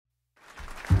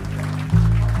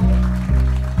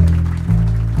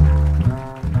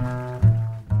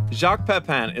Jaques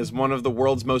Pepin is one of the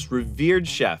world's most revered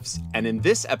chefs, and in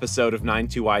this episode of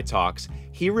 92Y Talks,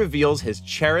 he reveals his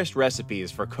cherished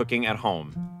recipes for cooking at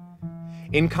home.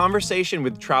 In conversation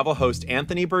with travel host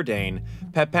Anthony Bourdain,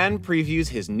 Pepin previews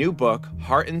his new book,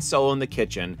 Heart and Soul in the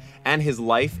Kitchen, and his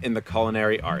life in the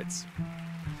culinary arts.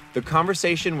 The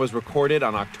conversation was recorded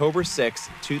on October 6,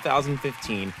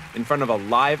 2015, in front of a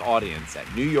live audience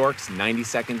at New York's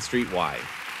 92nd Street Y.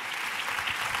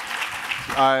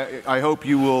 I hope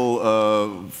you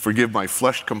will forgive my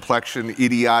flushed complexion,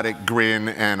 idiotic grin,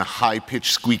 and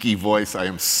high-pitched squeaky voice. I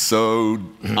am so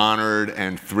honored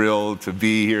and thrilled to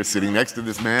be here sitting next to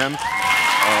this man.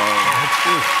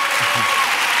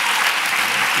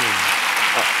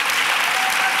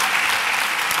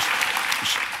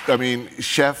 I mean,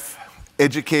 chef,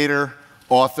 educator,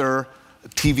 author,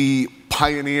 TV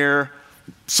pioneer.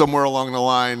 Somewhere along the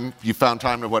line, you found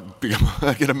time to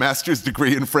get a master's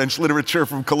degree in French literature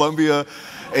from Columbia,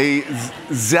 a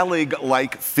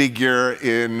Zelig-like figure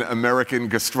in American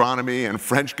gastronomy and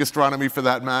French gastronomy, for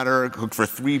that matter. Cooked for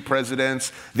 3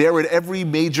 presidents. There at every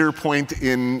major point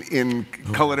in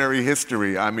culinary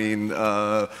history. I mean,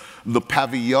 the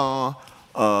Pavillon,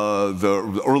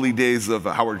 the early days of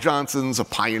Howard Johnson's, a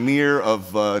pioneer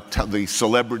of the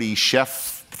celebrity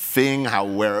chef thing,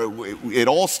 where it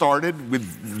all started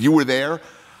with, you were there,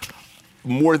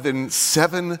 more than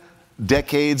 7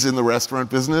 decades in the restaurant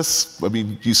business. I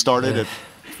mean, you started at,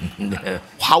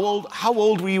 how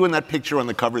old were you in that picture on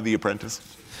the cover of The Apprentice?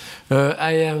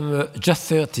 I am just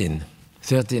 13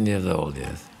 years old,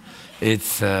 yes.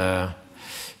 It's,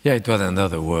 it was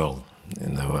another world, you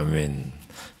know. I mean,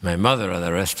 my mother had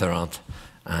a restaurant,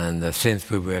 and since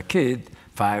we were a kid,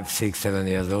 5, 6, 7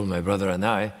 years old, my brother and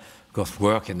I, of course,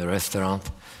 work in the restaurant.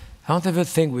 I don't ever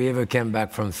think we ever came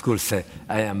back from school and say,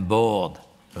 I am bored.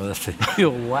 I say,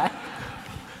 you're what?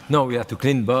 No, we had to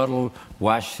clean bottle,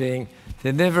 wash things.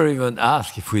 They never even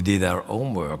asked if we did our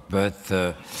homework, but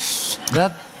that's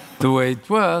the way it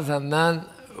was. And then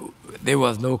there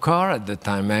was no car at the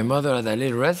time. My mother had a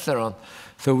little restaurant,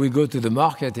 so we go to the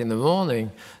market in the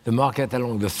morning, the market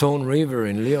along the Saône River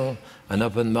in Lyon, an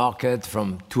open market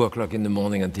from 2 o'clock in the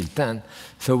morning until 10.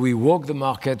 So we walk the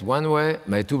market one way,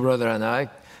 my 2 brothers and I,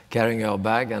 carrying our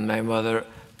bag, and my mother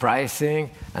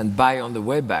pricing and buy on the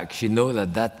way back. She knows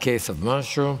that case of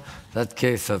mushroom, that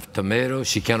case of tomato,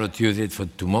 she cannot use it for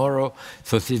tomorrow,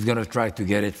 so she's going to try to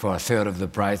get it for 1/3 of the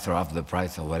price or half the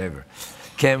price or whatever.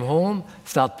 Came home,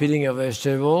 start peeling her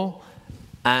vegetable,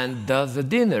 and does the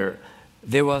dinner.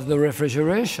 There was no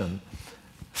refrigeration.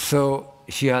 So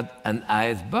she had an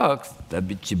ice box that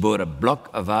she bought a block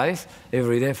of ice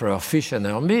every day for her fish and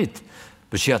her meat.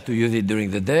 But she had to use it during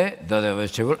the day, the other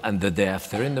vegetable, and the day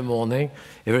after in the morning,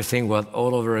 everything was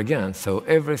all over again. So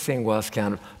everything was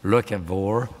kind of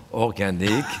locavore,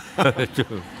 organic.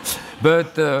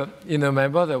 But, my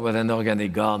mother was an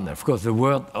organic gardener. Of course, the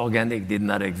word organic did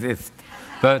not exist,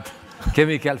 but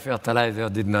chemical fertilizer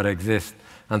did not exist.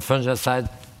 And fungicide,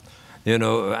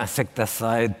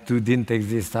 insecticide too didn't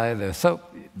exist either. So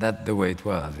that's the way it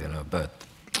was, But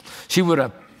she would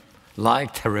have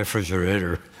liked a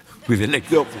refrigerator with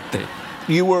electricity.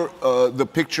 You were the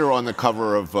picture on the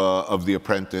cover of The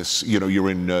Apprentice.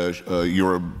 You're in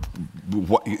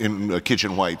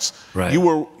kitchen whites. Right. You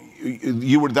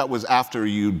were. That was after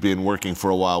you'd been working for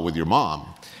a while with your mom.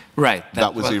 Right.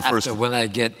 That was your first. When I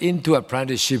get into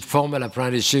formal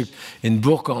apprenticeship in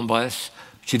Bourg-en-Bresse,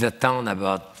 which is a town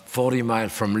about 40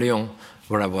 miles from Lyon,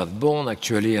 where I was born,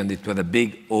 actually, and it was a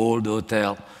big old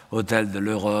hotel, Hotel de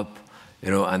l'Europe,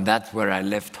 and that's where I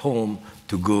left home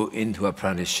to go into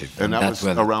apprenticeship. And that was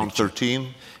around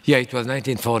 13? Yeah, it was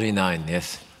 1949,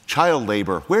 yes. Child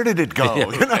labor, where did it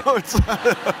go?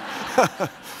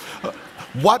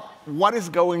 What is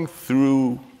going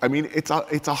through? I mean, it's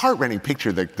a heart-rending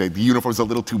picture that the uniform's a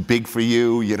little too big for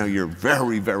you. You're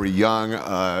very, very young.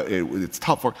 It's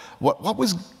tough work. What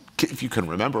was, if you can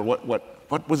remember, what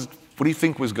do you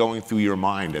think was going through your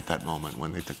mind at that moment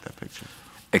when they took that picture?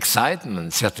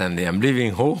 Excitement, certainly. I'm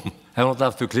leaving home. I don't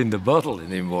have to clean the bottle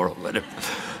anymore.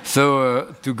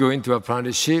 So to go into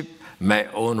apprenticeship, my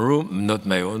own room, not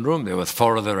my own room, there was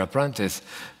 4 other apprentices,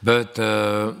 but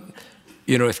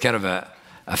it's kind of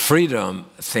a freedom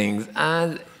thing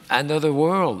and another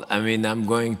world. I mean, I'm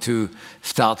going to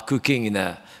start cooking in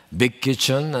a big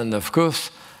kitchen, and of course,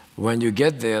 when you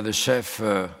get there, the chef,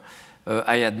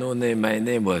 I had no name, my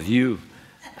name was Hugh.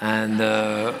 And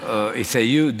he said,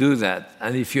 you do that.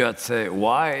 And if you had said,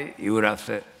 why? He would have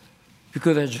said,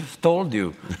 because I just told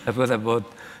you. That was about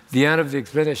the end of the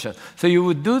explanation. So you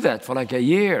would do that for like a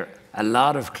year. A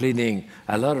lot of cleaning,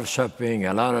 a lot of shopping,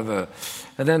 a lot of...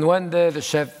 and then one day the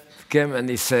chef came and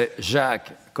he said,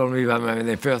 Jacques, called me by my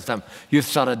name first time, you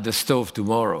start at the stove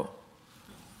tomorrow.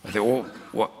 I said, oh,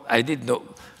 what? I didn't know.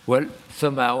 Well,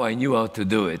 somehow I knew how to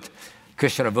do it.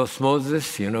 Question of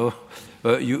osmosis, you know.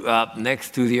 You are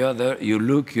next to the other, you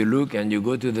look, and you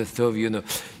go to the stove, you know.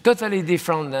 Totally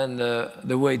different than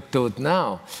the way it's taught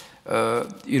now.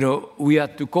 You know, we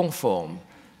had to conform.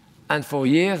 And for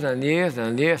years and years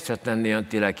and years, certainly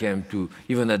until I came to,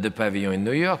 even at the pavilion in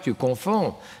New York, you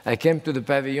conform. I came to the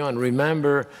pavilion and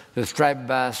remember the striped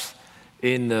bass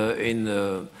in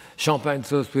champagne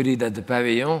sauce we did at the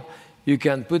pavilion. You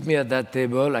can put me at that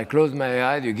table, I close my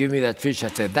eyes, you give me that fish, I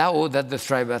say, that's the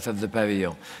striped bass of the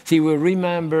pavilion. See, we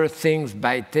remember things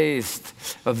by taste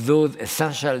of those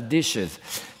essential dishes.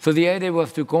 So the idea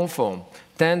was to conform.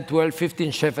 10, 12,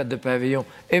 15 chefs at the pavilion,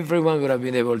 everyone would have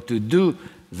been able to do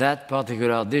that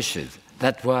particular dishes.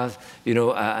 That was, you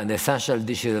know, an essential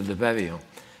dishes of the pavilion.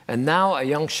 And now a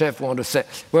young chef wants to say,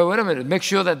 well, wait a minute, make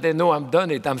sure that they know I'm done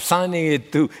it, I'm signing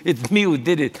it too, it's me who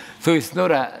did it. So it's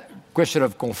not a question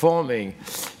of conforming.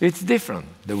 It's different,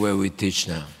 the way we teach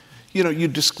now. You know, you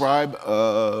describe,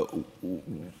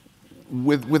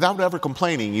 without ever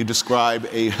complaining, you describe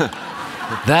a...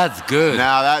 That's good.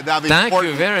 Now Thank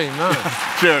you very much.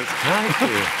 Cheers. Thank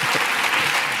you.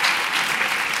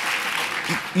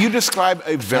 You describe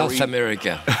a very... South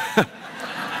America.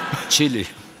 Chile.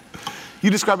 You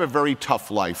describe a very tough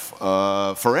life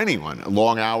for anyone.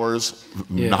 Long hours,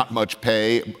 not much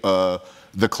pay,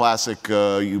 the classic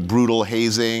brutal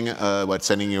hazing,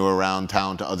 sending you around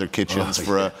town to other kitchens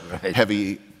for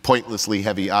pointlessly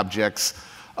heavy objects.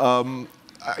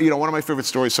 You know, one of my favorite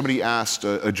stories, somebody asked,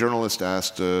 a journalist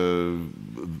asked,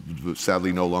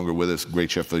 sadly no longer with us,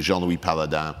 great chef Jean-Louis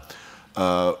Paladin,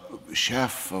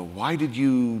 chef, why did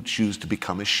you choose to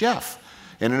become a chef?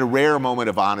 And in a rare moment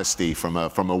of honesty from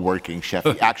a working chef,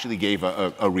 he actually gave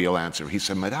a real answer. He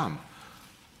said, Madame,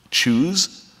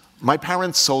 choose? My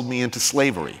parents sold me into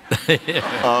slavery.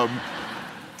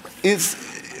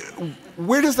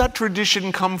 Where does that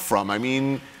tradition come from? I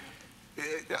mean,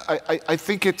 I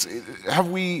think it's,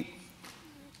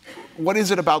 what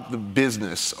is it about the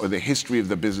business or the history of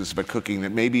the business of cooking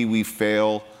that maybe we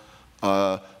fail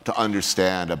to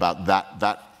understand about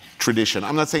that tradition?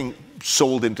 I'm not saying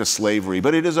sold into slavery,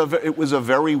 but it was a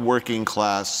very working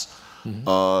class,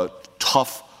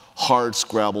 tough, hard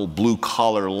scrabble, blue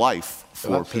collar life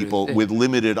for people with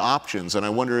limited options. And I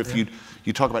wonder if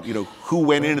you talk about, you know, who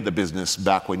went into the business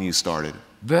back when you started.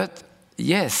 But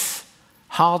yes,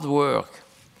 hard work.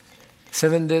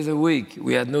 7 days a week.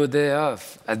 We had no day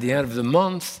off. At the end of the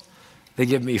month, they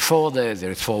gave me 4 days.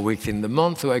 There's 4 weeks in the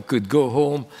month, so I could go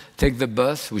home, take the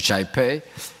bus, which I pay,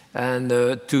 and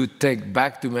to take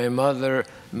back to my mother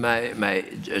my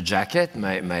jacket,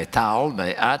 my towel,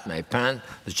 my hat, my pants,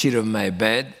 the sheet of my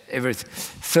bed, everything.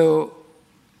 So,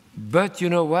 but you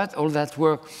know what? All that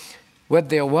work, what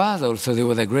there was also, there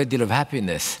was a great deal of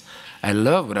happiness. I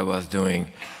loved what I was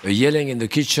doing. Yelling in the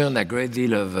kitchen, a great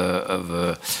deal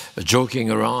of joking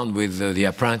around with the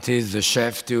apprentice, the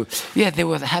chef too. Yeah, there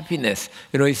was happiness.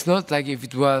 You know, it's not like if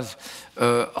it was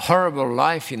a horrible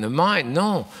life in the mind.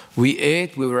 No, we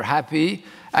ate, we were happy.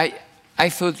 I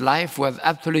thought life was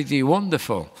absolutely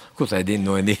wonderful. Of course, I didn't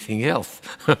know anything else.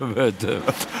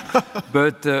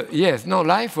 but yes, no,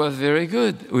 life was very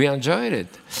good. We enjoyed it.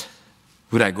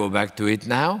 Would I go back to it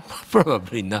now?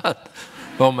 Probably not.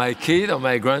 Or my kid, or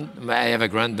I have a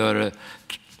granddaughter,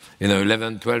 you know,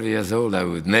 11, 12 years old. I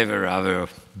would never ever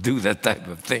do that type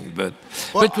of thing, but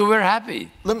we were happy.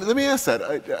 Let me ask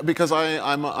that, because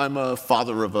I'm a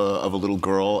father of a little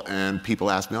girl, and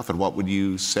people ask me often, what would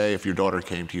you say if your daughter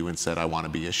came to you and said, I want to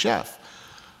be a chef?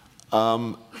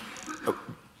 My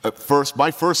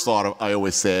first thought, I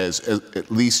always say, is at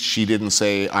least she didn't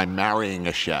say, I'm marrying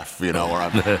a chef, you know, or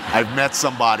I've met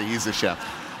somebody, he's a chef.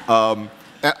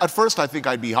 At first, I think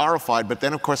I'd be horrified, but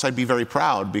then, of course, I'd be very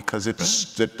proud because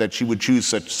it's that she would choose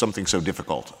something so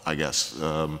difficult, I guess.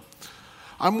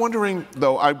 I'm wondering,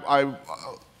 though,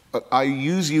 I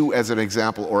use you as an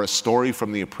example or a story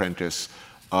from The Apprentice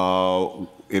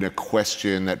in a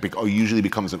question that usually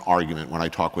becomes an argument when I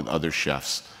talk with other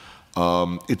chefs.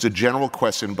 It's a general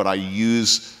question, but I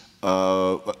use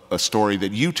a story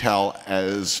that you tell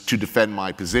as to defend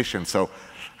my position. So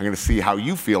I'm going to see how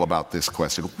you feel about this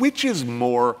question. Which is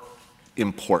more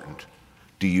important,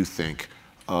 do you think,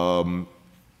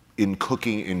 in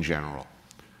cooking in general?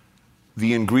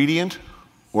 The ingredient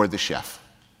or the chef?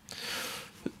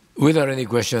 Without any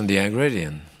question, the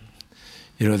ingredient.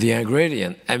 You know, the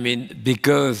ingredient. I mean,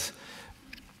 because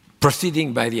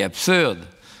proceeding by the absurd,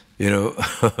 you know,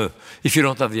 if you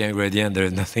don't have the ingredient, there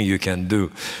is nothing you can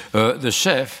do. The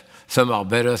chef, some are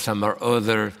better, some are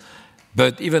other.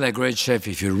 But even a great chef,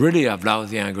 if you really have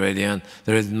lousy ingredient,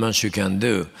 there isn't much you can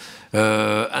do.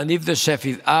 And if the chef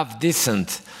is half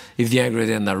decent, if the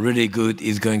ingredients are really good,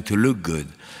 it's going to look good.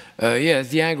 Yes,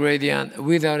 the ingredient,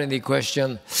 without any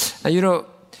question. And you know,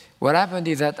 what happened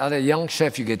is that as a young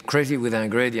chef, you get crazy with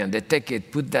ingredient. They take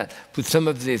it, put that, put some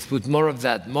of this, put more of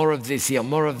that, more of this here,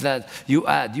 more of that. You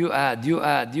add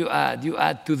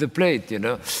to the plate, you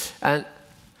know. And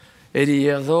 80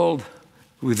 years old,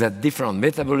 with that different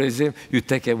metabolism, you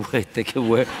take away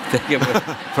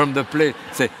from the plate.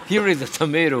 Say, here is a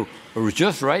tomato,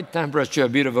 just right temperature, a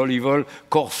bit of olive oil,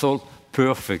 coarse salt,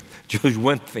 perfect. Just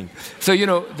one thing. So, you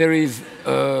know, there is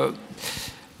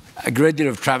a great deal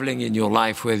of traveling in your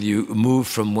life where you move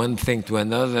from one thing to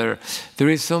another. There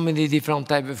is so many different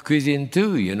types of cuisine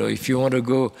too. You know, if you want to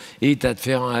go eat at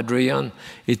Ferrand Adrien,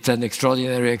 it's an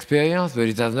extraordinary experience, but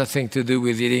it has nothing to do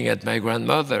with eating at my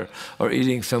grandmother or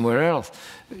eating somewhere else.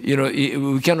 You know,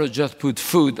 we cannot just put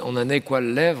food on an equal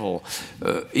level.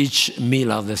 Each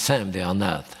meal are the same, they are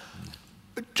not.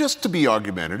 Just to be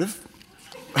argumentative.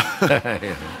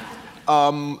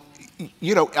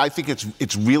 You know, I think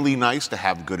it's really nice to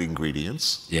have good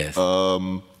ingredients. Yes.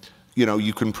 You know,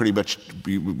 you can pretty much.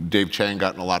 Dave Chang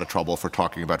got in a lot of trouble for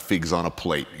talking about figs on a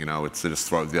plate. You know, it's just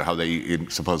how they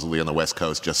supposedly on the West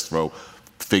Coast just throw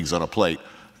figs on a plate,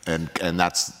 and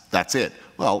that's it.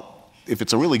 Well, if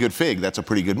it's a really good fig, that's a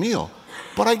pretty good meal.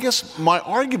 But I guess my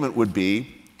argument would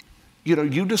be, you know,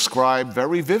 you describe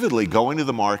very vividly going to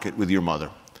the market with your mother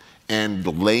and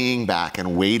laying back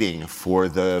and waiting for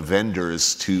the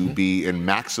vendors to be in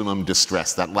maximum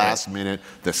distress, that last minute,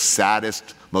 the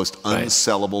saddest, most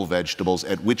unsellable vegetables,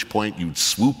 at which point you'd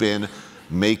swoop in,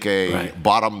 make a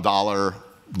bottom dollar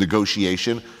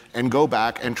negotiation, and go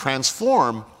back and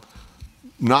transform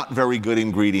not very good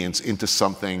ingredients into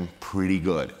something pretty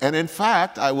good. And in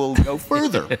fact, I will go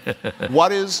further.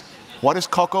 What is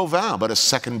coq au vin but a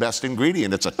second best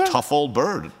ingredient? It's a tough old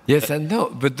bird. Yes and no,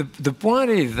 but the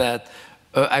point is that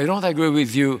I don't agree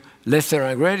with you, lesser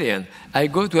ingredient. I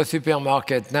go to a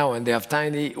supermarket now and they have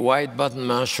tiny white button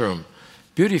mushroom.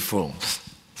 Beautiful,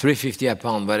 $3.50 a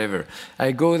pound, whatever.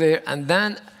 I go there and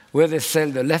then where they sell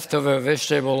the leftover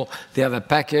vegetable, they have a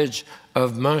package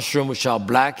of mushroom which are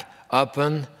black,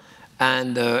 open,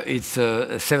 and it's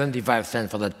 75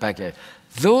 cents for that package.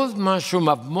 Those mushrooms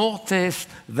have more taste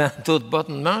than those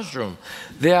button mushrooms.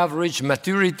 They have reached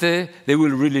maturity, they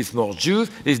will release more juice,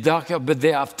 it's darker, but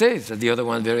they have taste. The other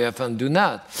ones very often do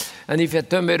not. And if a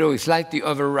tomato is slightly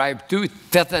overripe too, it's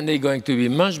certainly going to be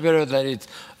much better than it's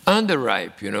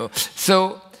underripe, you know.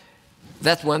 So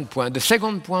that's one point. The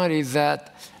second point is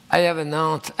that I have an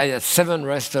aunt, I had 7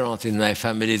 restaurants in my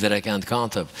family that I can't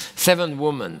count up. 7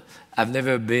 women. I've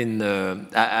never been,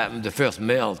 I'm the first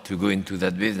male to go into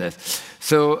that business.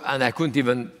 So, and I couldn't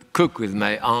even cook with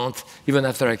my aunt, even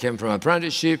after I came from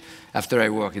apprenticeship, after I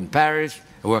worked in Paris,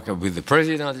 I worked with the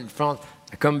president in France.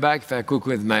 I come back, if I cook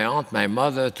with my aunt, my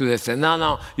mother, too, they say,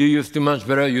 no, you use too much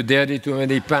butter, you dirty too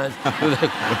many pans.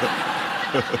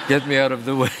 Get me out of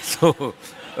the way. So,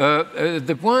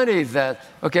 the point is that,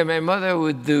 okay, my mother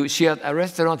would do, she had a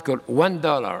restaurant called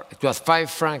 $1. It was 5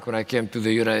 francs when I came to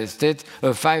the United States.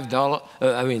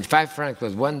 $5 francs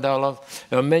was $1.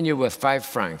 Her menu was 5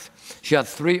 francs. She had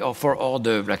 3 or 4 hors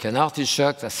d'oeuvres, like an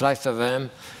artichoke, a slice of ham,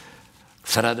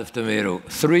 salad of tomato,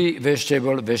 3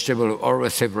 vegetable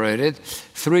always separated,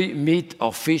 3 meat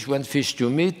or fish, 1 fish, 2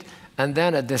 meat, and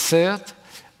then a dessert,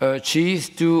 cheese,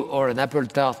 2, or an apple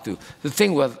tart, 2. The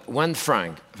thing was 1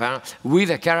 franc,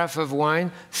 with a carafe of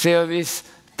wine, service,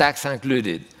 tax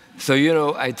included. So, you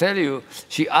know, I tell you,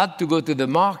 she had to go to the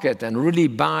market and really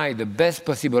buy the best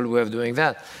possible way of doing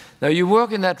that. Now, you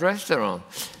work in that restaurant.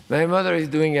 My mother is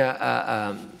doing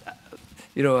a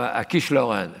quiche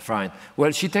Lorraine, fine.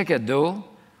 Well, she take a dough.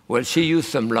 Well, she used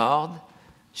some lard.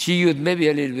 She used maybe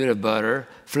a little bit of butter,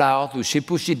 flour, too. She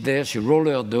pushed it there. She rolled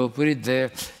her dough, put it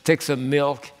there, take some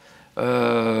milk,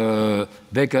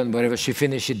 bacon, whatever. She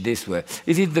finished it this way.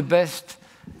 Is it the best?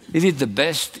 Is it the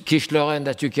best quiche Lorraine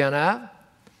that you can have?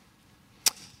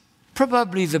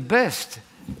 Probably the best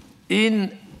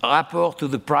in rapport to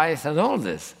the price and all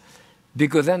this.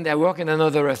 Because then they work in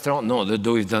another restaurant. No, the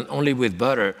dough is done only with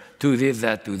butter, to this,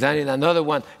 that, to. Then in another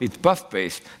one, it's puff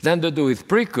paste. Then the dough is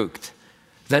pre-cooked.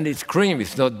 Then it's cream,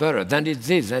 it's not butter. Then it's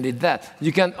this, then it's that.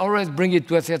 You can always bring it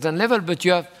to a certain level, but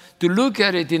you have to look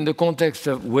at it in the context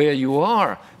of where you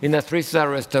are, in a 3-star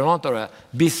restaurant or a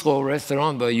bistro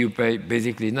restaurant where you pay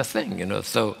basically nothing, you know.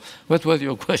 So what was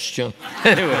your question?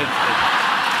 Anyway.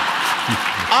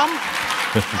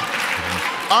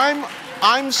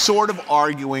 I'm sort of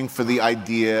arguing for the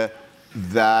idea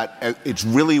that it's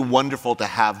really wonderful to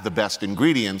have the best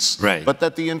ingredients, Right. but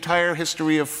that the entire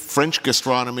history of French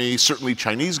gastronomy, certainly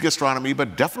Chinese gastronomy,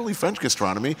 but definitely French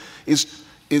gastronomy, is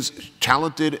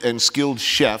talented and skilled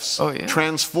chefs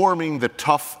transforming the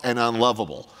tough and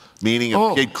unlovable. Meaning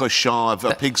a pied cochon,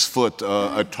 a pig's foot,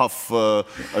 a tough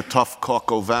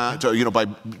coq au vin,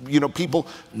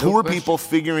 poor people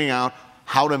figuring out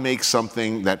how to make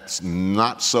something that's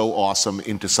not so awesome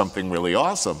into something really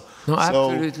awesome. No,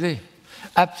 absolutely.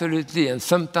 Absolutely. And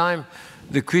sometimes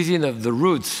the cuisine of the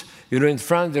roots, in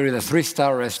France there is a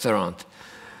 3-star restaurant.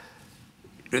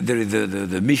 There is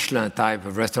the Michelin type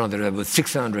of restaurant. There are about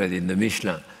 600 in the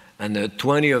Michelin. And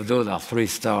 20 of those are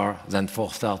 3-star, then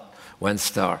 4-star,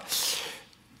 1-star.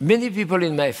 Many people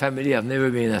in my family have never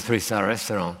been in a 3-star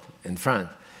restaurant in France.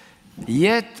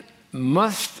 Yet,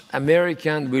 most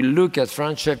Americans will look at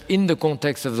French chefs in the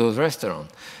context of those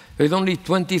restaurants. There's only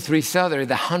 23 stars. There is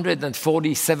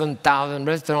 147,000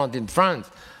 restaurants in France.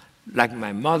 Like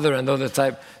my mother and other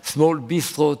type, small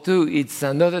bistro too. It's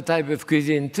another type of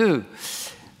cuisine too.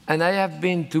 And I have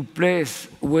been to places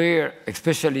where,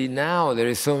 especially now, there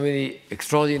is so many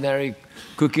extraordinary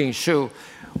cooking shows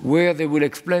where they will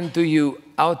explain to you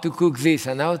how to cook this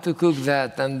and how to cook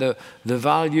that, and the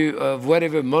value of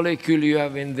whatever molecule you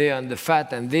have in there, and the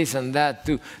fat and this and that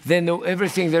too. They know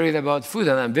everything there is about food,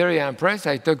 and I'm very impressed.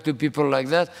 I talk to people like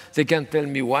that. They can tell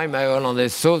me why my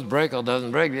hollandaise sauce break or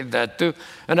doesn't break, did that too.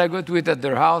 And I go to it at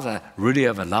their house. I really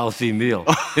have a lousy meal.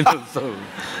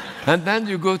 And then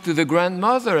you go to the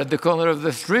grandmother at the corner of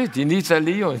the street in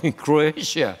Italy or in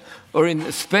Croatia or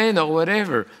in Spain or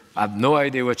whatever. I have no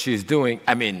idea what she's doing.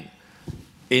 I mean,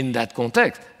 in that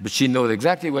context, but she knows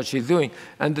exactly what she's doing.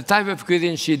 And the type of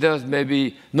cuisine she does may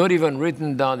be not even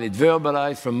written down, it's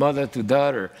verbalized from mother to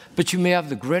daughter, but you may have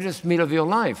the greatest meal of your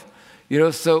life,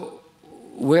 so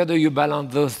where do you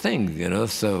balance those things,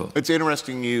 so. It's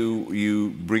interesting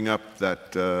you bring up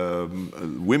that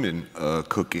women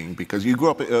cooking, because you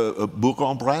grew up at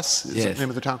Bourg-en-Bresse, is the name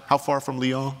of the town? How far from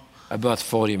Lyon? About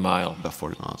 40 miles. About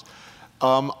 40 miles.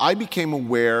 I became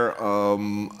aware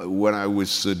when I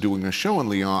was doing a show in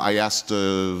Lyon. I asked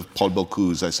Paul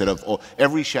Bocuse, I said,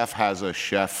 every chef has a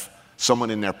chef,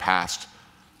 someone in their past.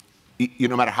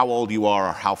 No matter how old you are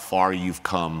or how far you've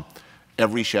come,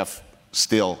 every chef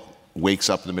still wakes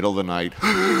up in the middle of the night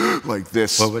like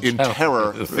this in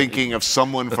terror, thinking of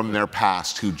someone from their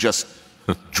past who just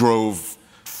drove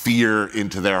fear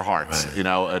into their hearts,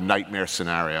 a nightmare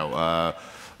scenario.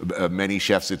 Many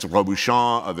chefs, it's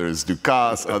Robuchon, others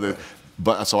Ducasse, others.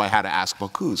 But so I had to ask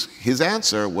Bocuse. His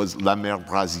answer was La Mère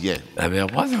Brasier. La Mère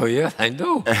Brasier, yes, I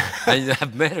know. I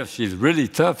have met her. She's really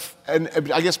tough. And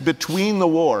I guess between the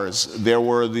wars, there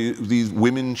were these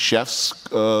women chefs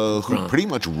who pretty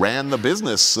much ran the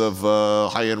business of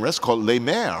high-end restaurants called Les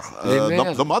Mères,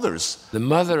 the mothers. The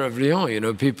mother of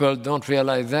Lyon. People don't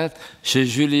realize that. Chez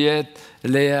Juliette,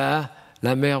 Léa,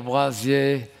 La Mère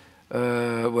Brasier.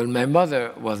 Well, my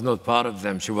mother was not part of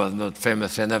them. She was not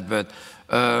famous enough. But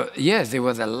yes, there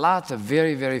was a lot of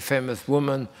very, very famous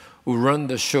women who run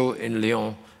the show in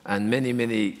Lyon, and many,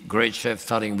 many great chefs,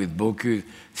 starting with Bocuse,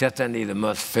 certainly the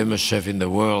most famous chef in the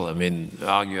world, I mean,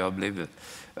 arguably, but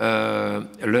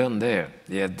learned there.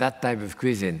 Yeah, that type of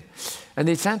cuisine. And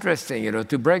it's interesting,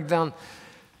 to break down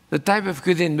the type of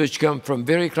cuisine which comes from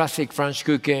very classic French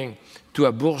cooking to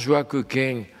a bourgeois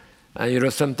cooking,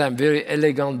 and sometimes very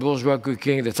elegant bourgeois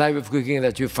cooking, the type of cooking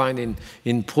that you find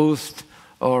in Proust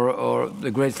or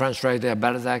the great French writer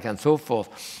Balzac and so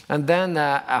forth. And then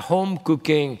a home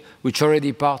cooking, which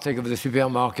already partake of the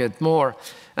supermarket more.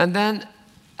 And then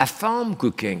a farm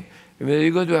cooking. When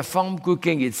you go to a farm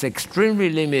cooking, it's extremely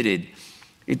limited.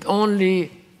 It's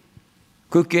only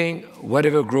cooking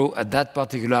whatever grow at that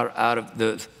particular hour of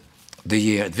the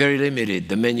year. It's very limited.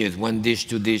 The menu is 1 dish,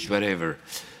 2 dish, whatever.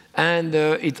 And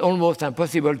it's almost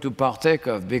impossible to partake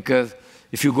of, because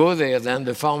if you go there, then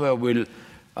the farmer will,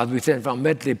 as we say,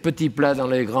 mettre les petits plats dans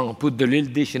les grands, put the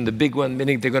little dish in the big one,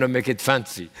 meaning they're going to make it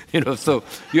fancy. So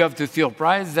you have to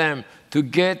surprise them to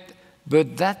get,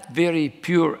 but that very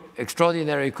pure,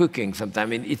 extraordinary cooking sometimes. I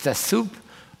mean, it's a soup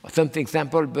or something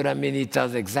simple, but I mean, it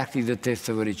has exactly the taste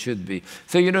of what it should be.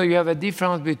 So, you have a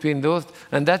difference between those,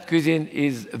 and that cuisine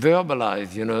is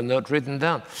verbalized, not written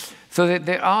down. So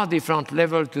there are different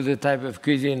levels to the type of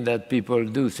cuisine that people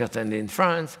do, certainly in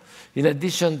France. In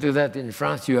addition to that, in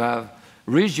France, you have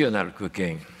regional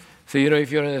cooking. So,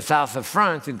 if you're in the south of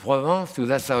France, in Provence,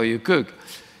 that's how you cook.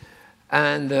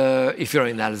 And if you're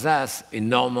in Alsace, in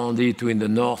Normandy, to in the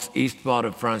northeast part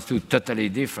of France, too, totally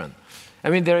different. I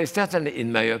mean, there is certainly,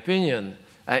 in my opinion,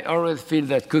 I always feel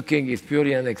that cooking is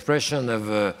purely an expression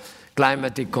of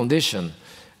climatic condition.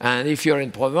 And if you're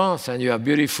in Provence and you have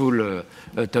beautiful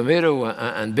tomato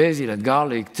and basil and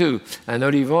garlic too, and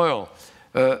olive oil,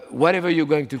 whatever you're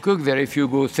going to cook there, if you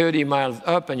go 30 miles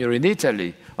up and you're in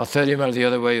Italy, or 30 miles the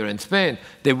other way, you're in Spain,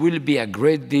 there will be a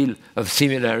great deal of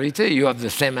similarity. You have the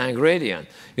same ingredient,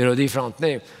 different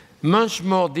name. Much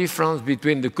more difference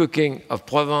between the cooking of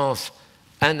Provence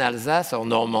and Alsace or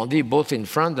Normandy, both in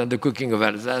France, than the cooking of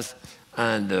Alsace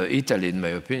and Italy, in my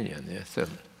opinion. Yes.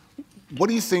 What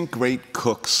do you think great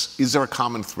cooks, is there a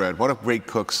common thread? What are great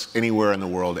cooks anywhere in the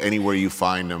world, anywhere you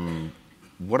find them,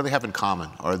 what do they have in common?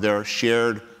 Is there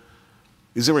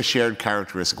a shared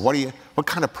characteristic? What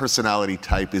kind of personality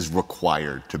type is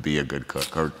required to be a good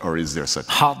cook, or is there such?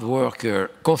 Hard worker,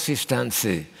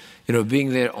 consistency,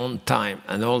 being there on time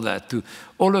and all that too.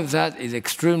 All of that is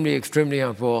extremely, extremely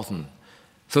important.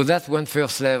 So that's one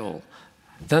first level.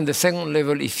 Then the second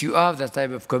level, if you have that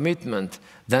type of commitment,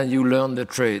 then you learn the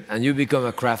trade and you become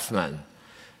a craftsman.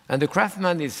 And the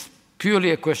craftsman is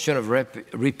purely a question of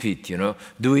repeat,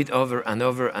 do it over and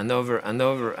over and over and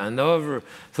over and over,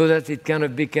 so that it kind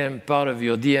of became part of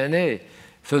your DNA,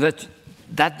 so that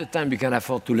at the time you can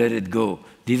afford to let it go,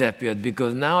 disappear,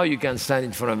 because now you can stand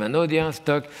in front of an audience,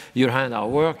 talk, your hands are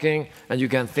working, and you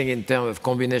can think in terms of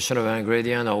combination of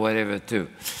ingredients or whatever too.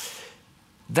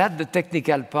 That's the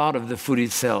technical part of the food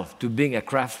itself, to being a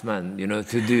craftsman,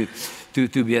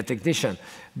 to be a technician.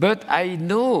 But I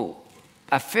know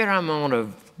a fair amount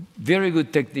of very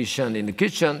good technicians in the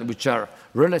kitchen which are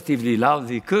relatively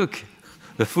lousy cook.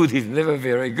 The food is never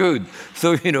very good.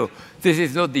 So, this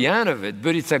is not the end of it,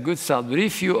 but it's a good start. But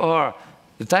if you are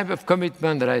the type of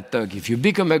commitment that I took, if you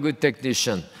become a good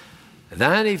technician,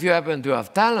 then if you happen to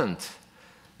have talent,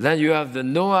 then you have the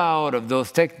know-how of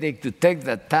those techniques to take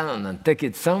that talent and take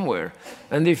it somewhere.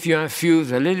 And if you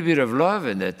infuse a little bit of love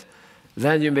in it,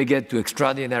 then you may get to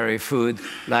extraordinary food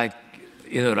like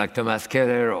Thomas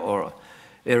Keller or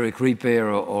Eric Ripper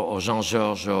or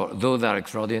Jean-Georges, or those are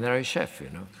extraordinary chefs,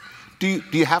 Do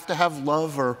you have to have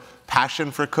love or passion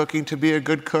for cooking to be a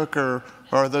good cook, or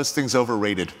are those things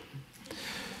overrated?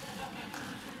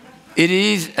 It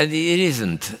is and it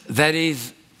isn't.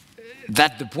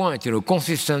 That's the point.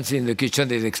 Consistency in the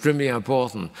kitchen is extremely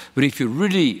important. But if you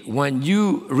really, when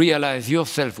you realize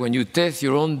yourself, when you taste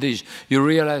your own dish, you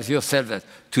realize yourself that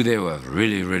today was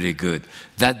really, really good.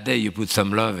 That day you put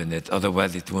some love in it,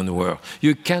 otherwise it won't work.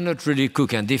 You cannot really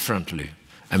cook indifferently.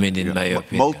 In my opinion.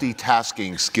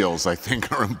 Multitasking skills, I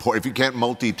think, are important. If you can't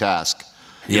multitask,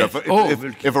 yes.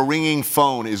 If a ringing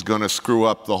phone is going to screw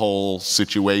up the whole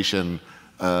situation,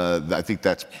 I think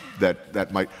that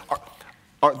might.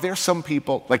 Are there some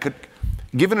people,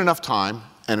 given enough time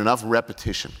and enough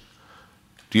repetition,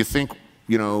 do you think,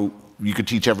 you could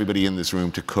teach everybody in this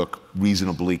room to cook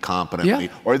reasonably competently?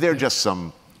 Yeah. Or are there just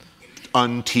some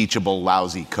unteachable,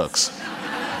 lousy cooks?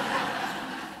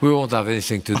 We won't have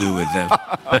anything to do with them.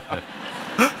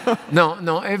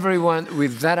 No, everyone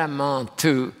with that amount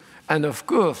too. And of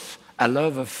course, a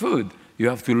love of food. You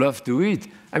have to love to eat.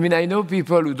 I know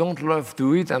people who don't love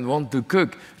to eat and want to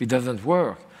cook. It doesn't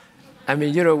work.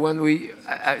 When we,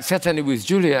 certainly with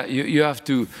Julia, you have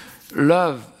to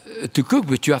love to cook,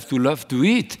 but you have to love to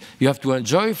eat. You have to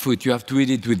enjoy food. You have to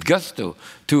eat it with gusto,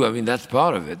 too. That's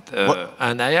part of it.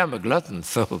 And I am a glutton,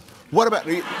 so. What about,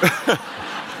 you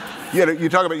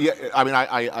talk about,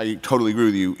 I totally agree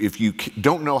with you. If you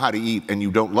don't know how to eat and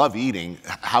you don't love eating,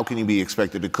 how can you be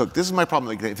expected to cook? This is my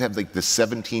problem. They have the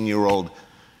 17-year-old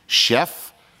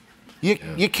chef.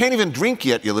 You can't even drink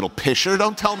yet, you little pisher.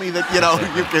 Don't tell me that,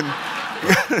 you can,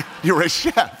 you're a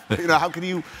chef. How can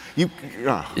you.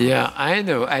 Yeah, I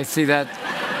know. I see that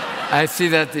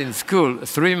in school,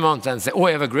 3 months, and say,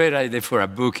 I have a great idea for a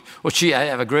book. I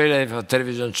have a great idea for a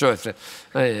television show. I say,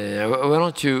 why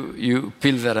don't you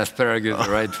peel that asparagus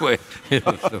the right way?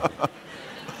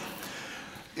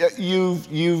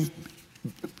 You've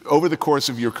over the course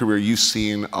of your career, you've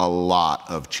seen a lot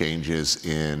of changes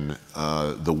in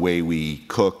the way we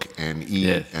cook and eat,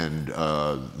 yes. And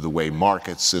the way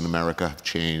markets in America have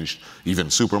changed, even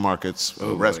supermarkets,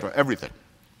 restaurants, everything.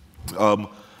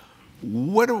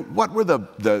 What were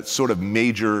the sort of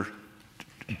major,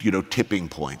 tipping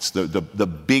points, the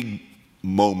big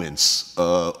moments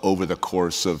over the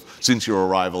course of, since your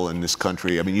arrival in this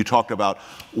country? You talked about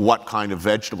what kind of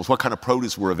vegetables, what kind of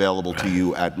produce were available to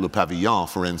you at Le Pavillon,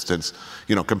 for instance,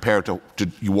 compared to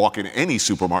you walk in any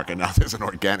supermarket now, there's an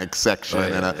organic section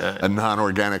and a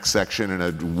non-organic section and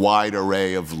a wide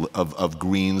array of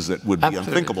greens that would be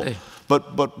Absolutely. Unthinkable.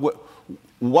 But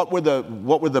what were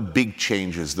the big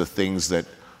changes, the things that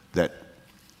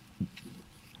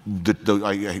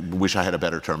I wish I had a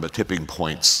better term, but tipping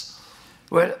points?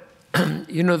 Well,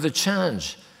 the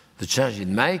the change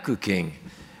in my cooking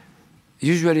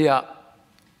usually are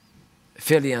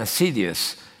fairly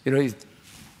insidious. You know,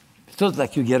 it's not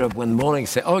like you get up one morning and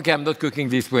say, okay, I'm not cooking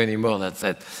this way anymore, that's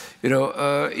it. You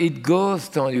know, it goes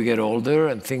till you get older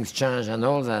and things change and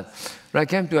all that. When I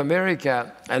came to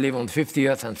America, I live on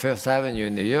 50th and First Avenue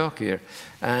in New York here,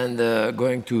 and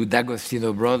going to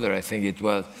D'Agostino Brother, I think it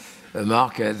was, a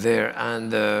market there,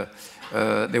 and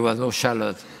there was no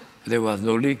shallot, there was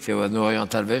no leek, there was no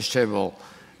oriental vegetable.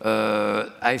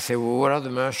 I say, well, what are the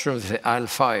mushrooms? They say, aisle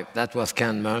 5. That was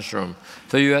canned mushroom.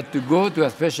 So you had to go to a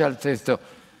specialty store.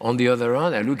 On the other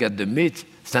hand, I look at the meat,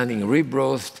 standing rib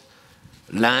roast,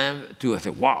 lamb, too. I say,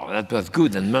 wow, that was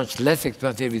good and much less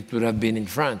expensive it would have been in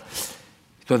France.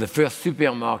 It was the first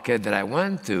supermarket that I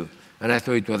went to, and I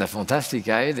thought it was a fantastic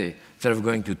idea. Instead of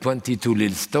going to 22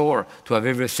 little stores to have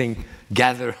everything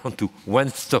gathered onto one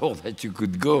store that you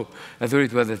could go, I thought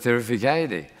it was a terrific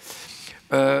idea.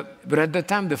 But at the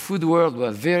time, the food world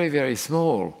was very, very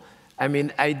small. I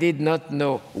mean, I did not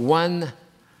know one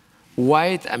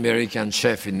white American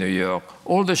chef in New York.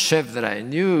 All the chefs that I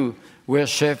knew were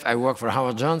chefs. I worked for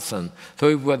Howard Johnson. So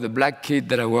it was the black kid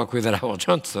that I worked with at Howard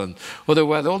Johnson.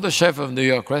 Otherwise, all the chefs of New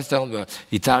York restaurants were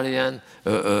Italian,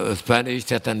 Spanish,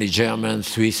 certainly German,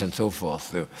 Swiss, and so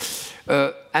forth.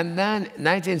 And then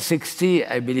 1960,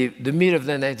 I believe, the mid of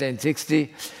the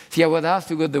 1960, see, I was asked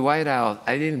to go to the White House.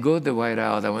 I didn't go to the White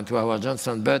House. I went to Howard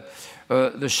Johnson. But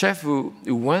the chef who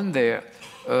went there,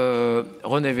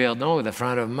 René Verdon, with a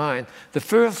friend of mine, the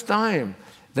first time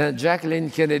that Jacqueline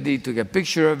Kennedy took a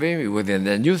picture of him, it was in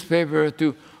the newspaper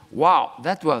too. Wow,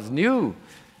 that was new.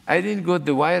 I didn't go to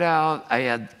the White House. I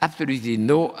had absolutely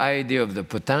no idea of the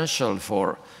potential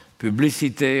for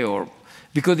publicity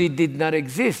because it did not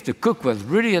exist. The cook was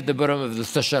really at the bottom of the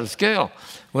social scale.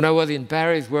 When I was in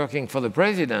Paris working for the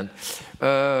president,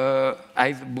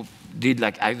 I did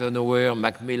like Eisenhower,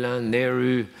 Macmillan,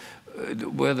 Nehru,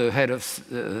 were the head of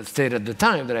state at the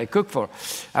time that I cooked for.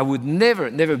 I would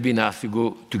never been asked to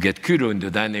go to get kudo in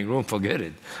the dining room, forget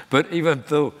it. But even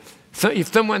though, so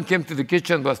if someone came to the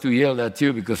kitchen, was to yell at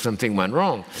you because something went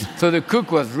wrong. So the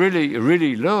cook was really,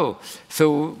 really low.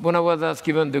 So when I was asked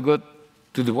even to go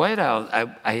to the White House,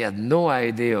 I had no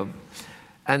idea.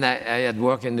 And I had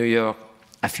worked in New York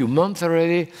a few months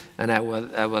already, and I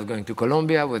was going to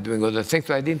Colombia, I was doing other things,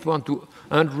 so I didn't want to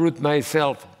unroot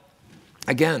myself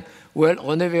again. Well,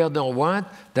 René Verdon went,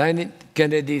 then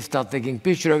Kennedy started taking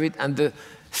pictures of it, and the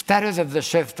status of the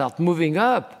chef started moving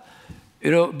up.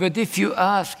 You know, but if you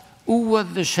ask, who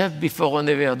was the chef before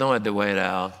René Verdon at the White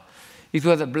House? It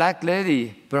was a black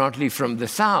lady, apparently from the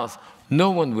South.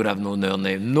 No one would have known her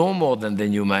name, no more than they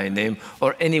knew my name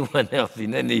or anyone else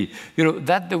in any, you know,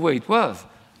 that's the way it was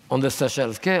on the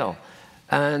social scale.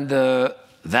 And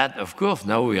that, of course,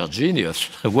 now we are genius,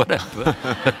 whatever.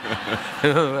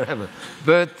 Whatever.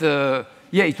 But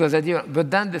yeah, it was a different. But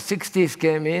then the 60s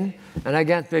came in, and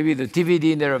again, maybe the TV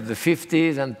dinner of the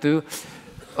 50s and too.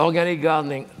 Organic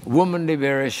gardening, woman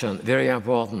liberation, very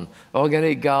important.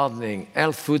 Organic gardening,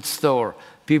 health food store.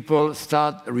 People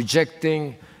start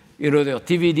rejecting, you know, their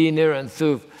TV dinner and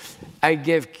so. I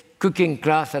gave cooking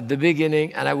class at the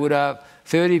beginning, and I would have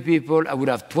 30 people. I would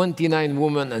have 29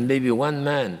 women and maybe one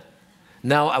man.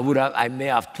 Now I may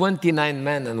have 29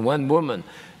 men and one woman.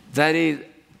 That is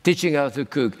teaching how to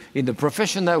cook. In the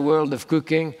professional world of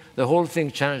cooking, the whole thing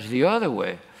changed the other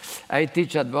way. I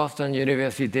teach at Boston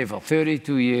University for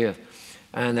 32 years,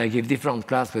 and I give different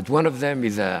classes, but one of them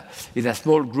is a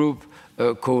small group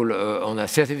called on a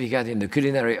certificate in the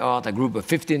culinary art, a group of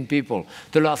 15 people.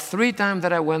 The last 3 times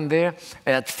that I went there,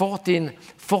 I had 14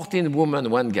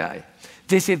 women, 1 guy.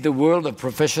 This is the world of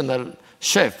professional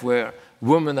chef, where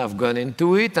women have gone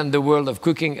into it, and the world of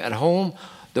cooking at home,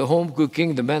 the home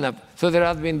cooking, the men have. So there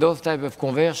has been those type of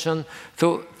conversion.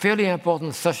 So fairly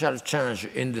important social change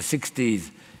in the 60s,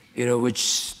 you know, which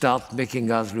start making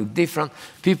us look different.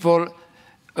 People,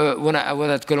 when I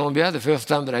was at Colombia, the first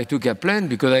time that I took a plane,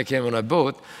 because I came on a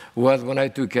boat, was when I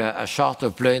took a charter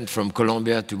plane from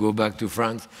Colombia to go back to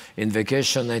France in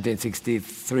vacation,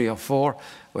 1963 or 4,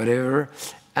 whatever.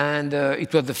 And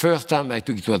it was the first time I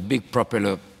took it. Was a big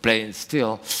propeller plane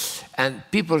still. And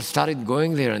people started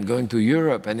going there and going to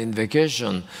Europe and in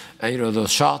vacation, and, you know,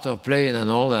 those charter plane and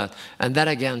all that. And that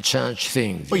again changed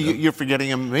things. Well, you're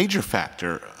forgetting a major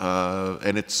factor,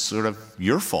 and it's sort of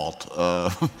your fault.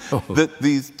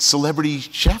 The celebrity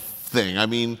chef thing. I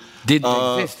mean,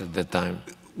 didn't exist at the time.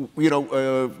 You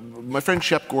know, my friend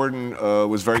Shep Gordon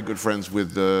was very good friends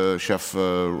with Chef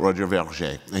Roger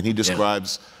Verger, and he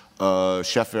describes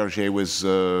Chef Verger was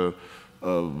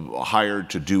hired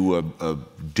to do a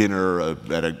dinner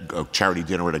at a charity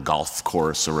dinner at a golf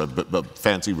course or a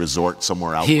fancy resort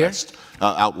somewhere out Here? west.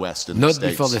 Out west in Not the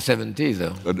States. before the 70s,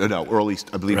 though. No,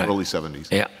 I believe Right. early 70s.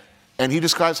 Yeah. And he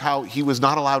describes how he was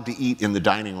not allowed to eat in the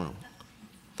dining room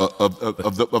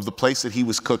of the place that he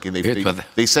was cooking.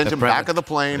 They sent him back of the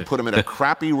plane, put him in a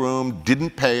crappy room,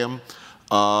 didn't pay him.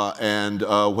 And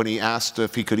when he asked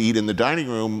if he could eat in the dining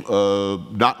room,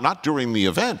 not during the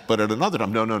event, but at another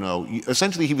time, no.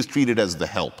 Essentially, he was treated as the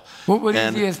help. What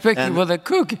did he expect? He was a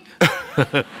cook.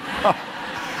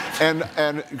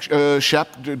 And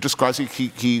Shep describes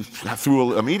he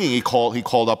through a meeting he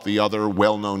called up the other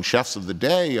well-known chefs of the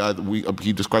day.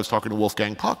 He describes talking to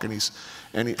Wolfgang Puck, and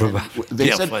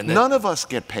they said none of us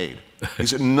get paid. He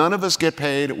said none of us get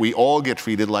paid. We all get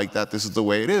treated like that. This is the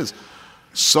way it is.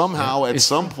 Somehow, at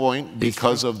some point,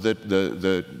 because of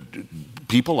the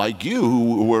people like you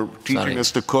who were teaching us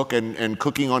to cook and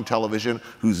cooking on television,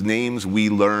 whose names we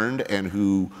learned and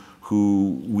who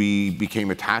we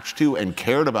became attached to and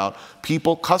cared about,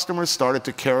 customers started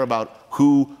to care about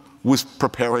who was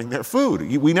preparing their food.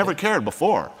 We never cared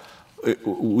before.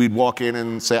 We'd walk in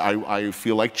and say, I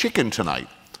feel like chicken tonight.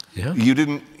 Yeah.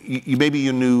 Maybe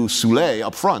you knew Soulé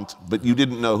up front, but you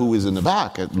didn't know who was in the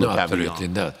back at Le Pavillon. Absolutely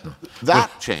not. No. That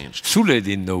changed. Soulé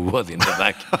didn't know what in the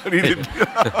back.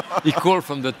 He called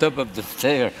from the top of the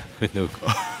stair.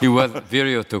 He was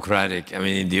very autocratic. I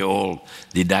mean, in the old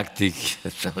didactic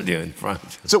studio in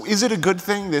France. So is it a good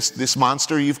thing, this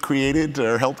monster you've created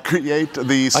or helped create,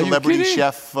 the celebrity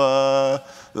chef?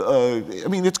 I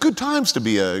mean, it's good times to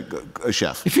be a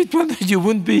chef. If it wasn't, you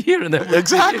wouldn't be here.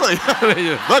 Exactly.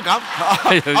 Look,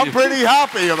 I'm pretty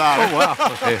happy about it. Oh,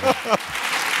 wow.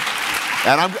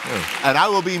 And I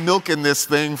will be milking this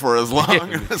thing for as long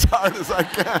and as hard as I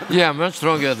can. Yeah, much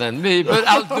longer than me, but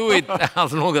I'll do it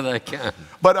as long as I can.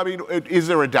 But I mean, is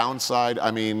there a downside? I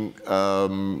mean,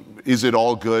 is it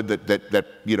all good that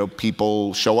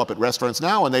people show up at restaurants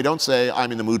now and they don't say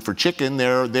I'm in the mood for chicken?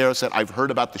 They're said I've heard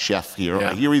about the chef here.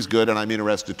 Yeah. I hear he's good, and I'm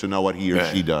interested to know what he or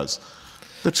she does.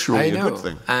 That's surely a good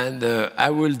thing. And I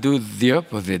will do the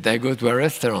opposite. I go to a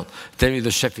restaurant, tell me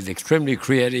the chef is extremely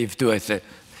creative too. I say,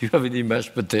 you have any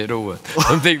mashed potato?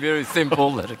 Something very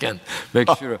simple that I can make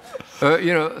sure.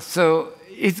 So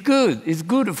it's good. It's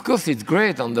good. Of course, it's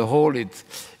great. On the whole,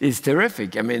 it's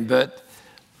terrific. I mean, but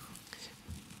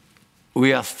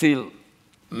we are still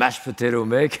mashed potato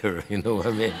maker. You know what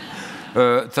I mean?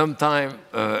 Sometimes,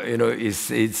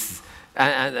 it's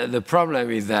and the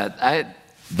problem is that I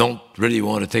don't really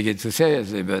want to take it too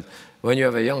seriously, but when you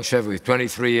have a young chef who is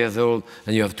 23 years old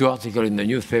and you have 2 articles in the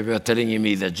newspaper telling him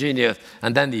he's a genius,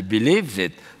 and then he believes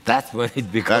it, that's when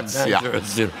it becomes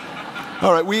dangerous. Yeah.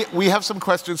 All right, we have some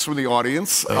questions from the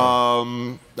audience.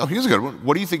 Here's a good one.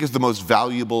 What do you think is the most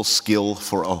valuable skill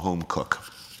for a home cook?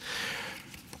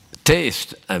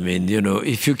 Taste. I mean,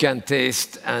 if you can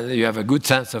taste and you have a good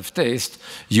sense of taste,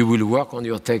 you will work on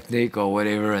your technique or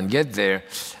whatever and get there.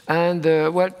 And,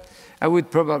 I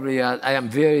would probably add, I am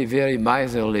very, very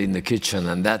miserly in the kitchen,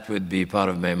 and that would be part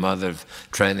of my mother's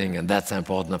training, and that's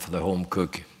important for the home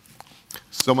cook.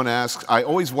 Someone asks, I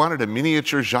always wanted a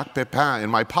miniature Jaques Pepin in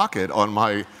my pocket on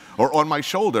my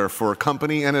shoulder for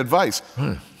company and advice.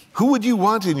 Who would you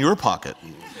want in your pocket?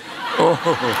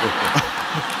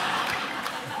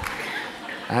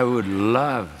 I would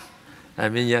love a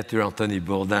miniature Anthony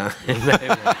Bourdain.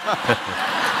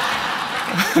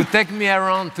 To take me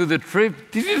around to the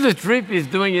trip. This is the trip he's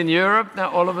doing in Europe now,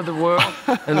 all over the world.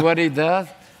 And what he does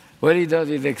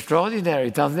is extraordinary.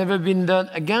 It has never been done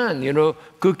again.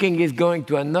 Cooking is going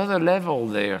to another level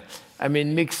there. I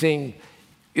mean, mixing,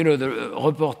 the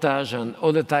reportage and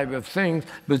other type of things,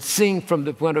 but seeing from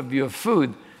the point of view of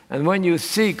food. And when you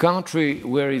see country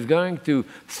where he's going to,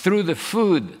 through the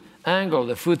food angle,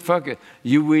 the food focus,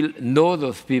 you will know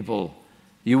those people.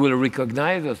 You will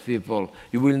recognize those people.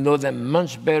 You will know them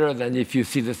much better than if you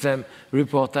see the same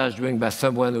reportage doing by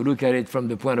someone who look at it from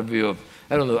the point of view of,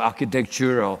 I don't know,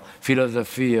 architecture or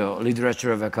philosophy or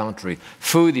literature of a country.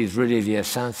 Food is really the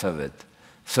essence of it.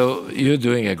 So you're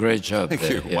doing a great job Thank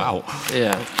there. you. Yeah. Wow.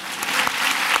 Yeah.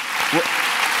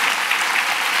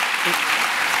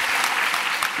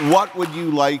 What would you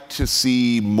like to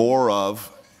see more of,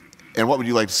 and what would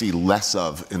you like to see less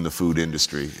of in the food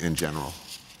industry in general?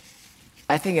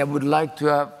 I think I would like to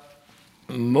have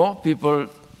more people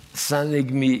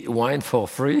sending me wine for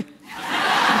free.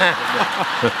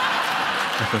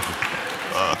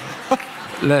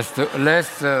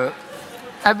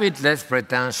 A bit less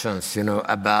pretensions,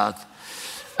 about.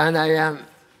 And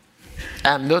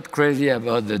I'm not crazy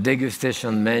about the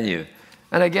degustation menu.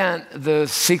 And again, the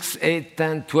 6, 8,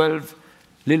 10, 12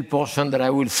 little portion that I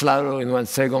will swallow in 1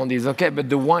 second is okay, but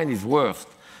the wine is worse.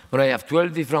 When I have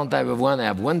 12 different types of wine, I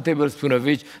have 1 tablespoon of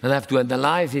each, and I have to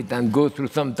analyze it and go through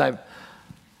some type.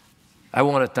 I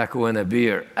want a taco and a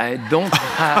beer. I don't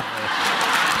have,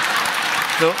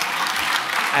 so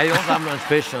I don't have much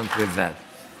patience with that.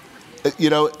 You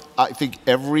know, I think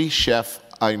every chef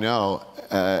I know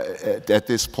at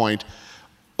this point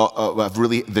of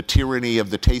really the tyranny of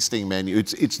the tasting menu,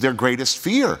 it's their greatest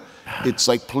fear. It's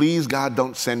like, please, God,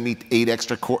 don't send me 8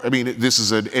 extra courses. I mean, this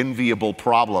is an enviable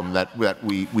problem that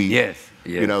we yes,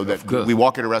 you know, that we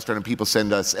walk in a restaurant and people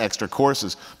send us extra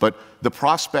courses. But the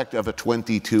prospect of a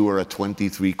 22 or a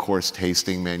 23 course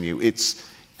tasting menu, it's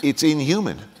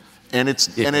inhuman. And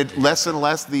it's less and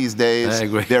less these days. I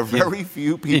agree. There are very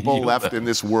few people left in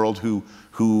this world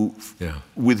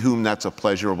with whom that's a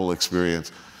pleasurable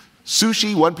experience.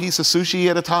 Sushi, 1 piece of sushi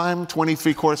at a time,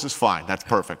 23 courses, fine. That's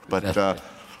perfect. But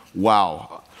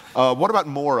wow. What about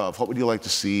more of? What would you like to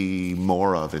see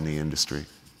more of in the industry?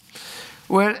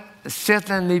 Well,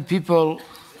 certainly people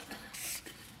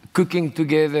cooking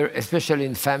together, especially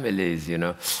in families, you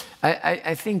know.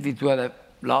 I think it was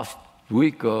last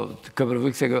week or a couple of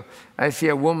weeks ago, I see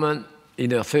a woman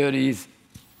in her 30s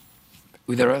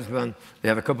with her husband. They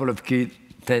have a couple of kids,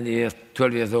 10 years,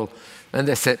 12 years old. And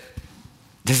they said,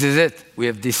 this is it. We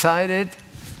have decided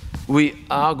we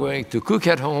are going to cook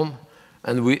at home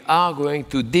and we are going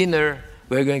to dinner.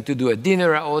 We're going to do a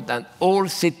dinner out and all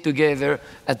sit together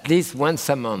at least once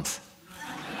a month.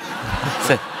 I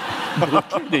said, no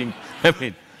kidding. I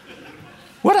mean,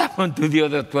 what happened to the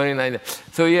other 29?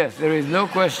 So yes, there is no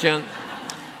question.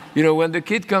 You know, when the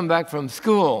kids come back from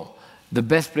school, the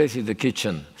best place is the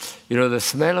kitchen. You know, the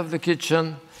smell of the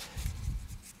kitchen,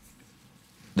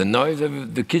 the noise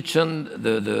of the kitchen,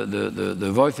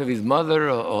 the voice of his mother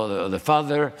or the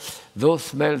father, those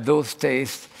smells, those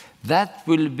tastes, that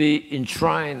will be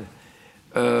enshrined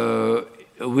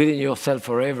within yourself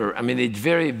forever. I mean, it's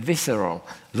very visceral.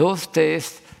 Those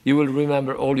tastes you will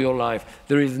remember all your life.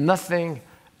 There is nothing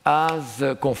as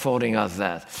comforting as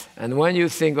that. And when you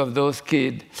think of those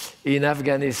kids in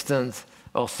Afghanistan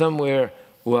or somewhere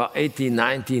who are 18,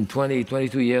 19, 20,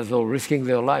 22 years old, risking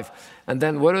their life, and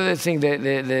then what do they think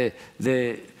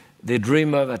they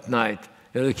dream of at night?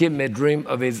 You know, the kid may dream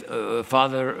of his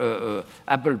father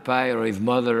apple pie, or his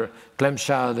mother clam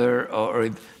chowder,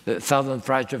 or the southern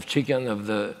fried of chicken of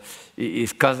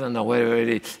his cousin, or whatever it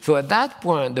is. So at that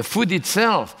point, the food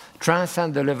itself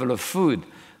transcends the level of food.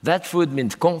 That food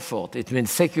means comfort, it means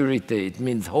security, it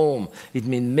means home, it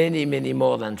means many, many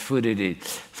more than food it is.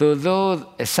 So those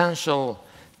essential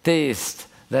tastes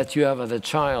that you have as a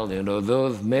child, you know,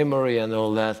 those memory and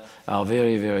all that are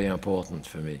very, very important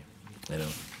for me, you know.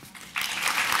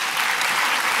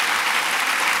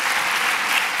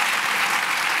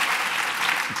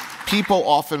 People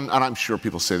often, and I'm sure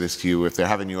people say this to you, if they're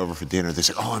having you over for dinner, they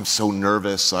say, oh, I'm so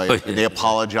nervous, and they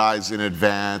apologize in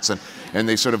advance, and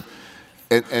they sort of,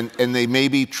 and they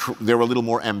maybe, they're a little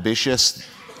more ambitious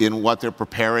in what they're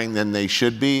preparing than they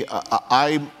should be.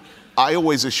 I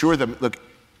always assure them, look,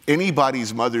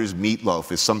 anybody's mother's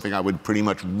meatloaf is something I would pretty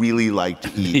much really like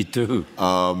to eat. Me too.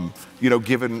 You know,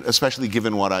 especially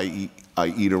given what I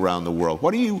eat around the world.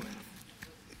 What do you,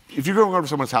 if you're going over to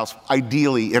someone's house,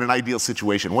 ideally, in an ideal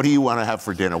situation, what do you want to have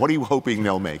for dinner? What are you hoping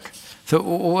they'll make? So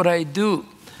what I do,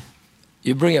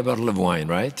 you bring a bottle of wine,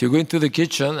 right? You go into the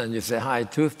kitchen and you say, hi,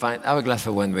 Tooth, fine, have a glass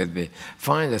of wine with me.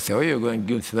 Fine, they say, oh, you're going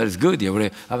good, smells good. You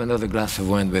have another glass of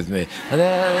wine with me. And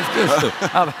then it's good. So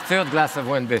have a 3rd glass of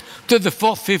wine with me. To the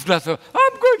 4th, 5th glass of,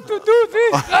 I'm going to do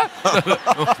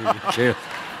this.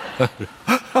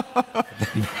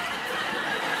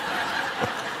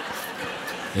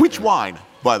 Which wine,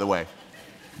 by the way?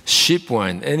 Cheap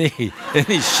wine. Any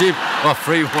cheap or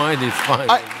free wine is fine.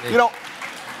 You know,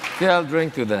 yeah, I'll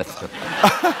drink to that.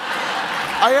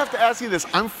 I have to ask you this.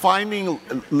 I'm finding,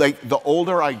 like, the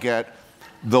older I get,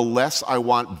 the less I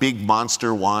want big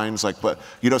monster wines. Like, but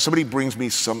you know, somebody brings me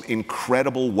some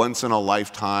incredible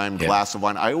once-in-a-lifetime glass of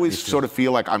wine. I always sort of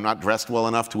feel like I'm not dressed well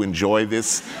enough to enjoy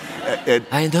this.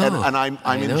 I know. And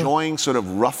I'm enjoying sort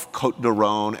of rough Côte de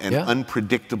Rhône and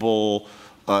unpredictable.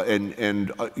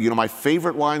 You know, my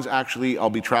favorite wines, actually,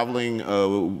 I'll be traveling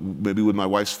maybe with my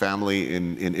wife's family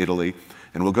in Italy,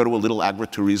 and we'll go to a little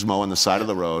agriturismo on the side of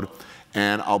the road,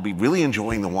 and I'll be really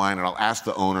enjoying the wine, and I'll ask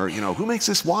the owner, you know, who makes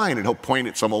this wine? And he'll point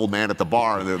at some old man at the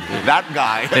bar, and that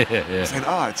guy, saying,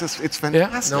 oh, it's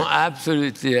fantastic. Yeah, no,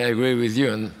 absolutely, I agree with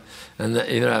you. And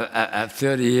you know, I have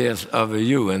 30 years over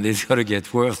you, and it's going to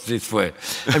get worse this way.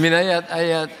 I mean, I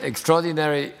had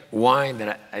extraordinary wine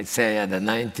that I'd say I had a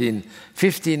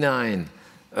 1959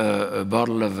 a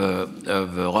bottle of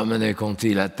Romanée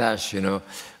Conti La Tâche,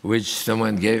 which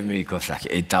someone gave me. It cost like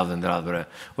 $8,000. But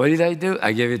what did I do?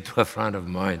 I gave it to a friend of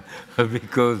mine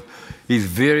because he's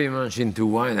very much into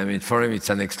wine. I mean, for him, it's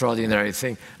an extraordinary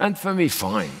thing. And for me,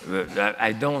 fine.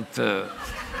 I don't,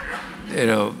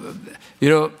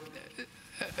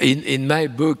 in my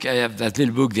book, I have that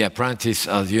little book, The Apprentice,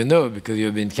 as you know, because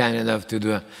you've been kind enough to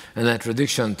do an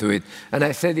introduction to it. And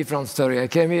I say a different story. I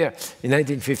came here in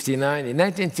 1959. In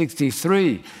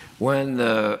 1963, when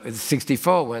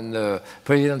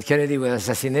President Kennedy was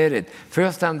assassinated,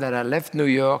 first time that I left New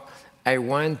York, I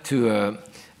went to,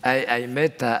 I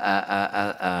met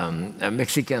a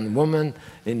Mexican woman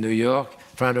in New York.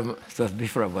 Friend of, so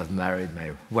before I was married,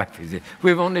 my wife is here.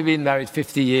 We've only been married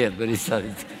 50 years, but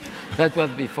that was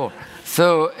before.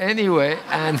 So anyway,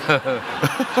 and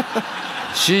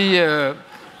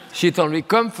she told me,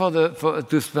 come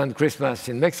to spend Christmas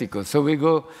in Mexico. So we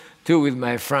go with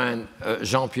my friend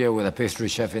Jean-Pierre, with a pastry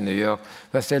chef in New York.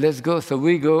 I said, let's go. So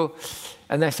we go.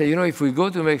 And I said, if we go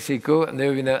to Mexico, and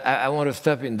I want to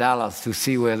stop in Dallas to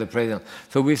see where the president.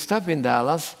 So we stop in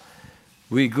Dallas.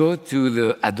 We go to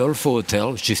the Adolfo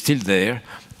Hotel, which is still there.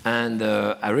 And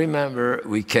I remember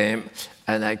we came,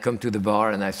 and I come to the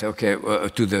bar, and I say, okay,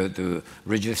 to the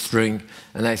registering.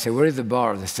 And I say, where is the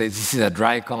bar? They say, this is a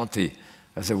dry Conti.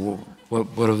 I said, well,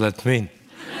 what does that mean?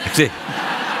 They say,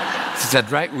 this is a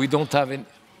dry, we don't have any.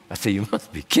 I say, you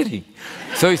must be kidding.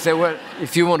 So he said, well,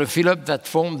 if you want to fill up that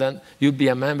form, then you'll be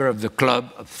a member of the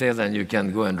club upstairs, and you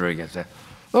can go and drink. I said,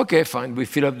 okay, fine. We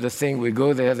fill up the thing. We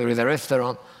go there. There is a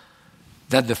restaurant.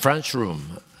 That's the French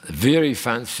room, very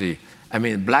fancy. I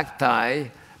mean, black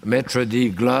tie, Maître D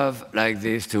glove like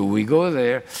this too. We go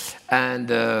there, and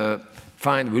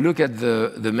fine. We look at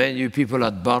the menu. People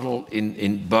had bottle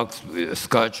in box,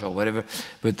 scotch or whatever.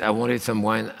 But I wanted some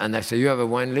wine, and I say, you have a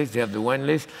wine list? They have the wine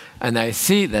list, and I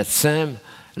see that same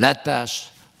La Tâche,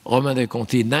 Romanée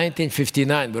Conti,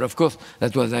 1959. But of course,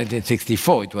 that was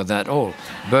 1964. It was that old.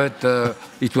 But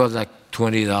it was like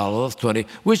 $20,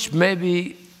 which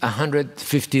maybe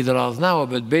 $150 now,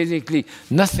 but basically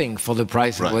nothing for the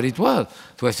price of what it was.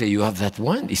 So I say, you have that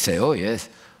wine? He say, oh, yes.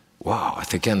 Wow, I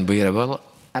think I can bring a bottle?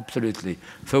 Absolutely.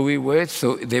 So we wait.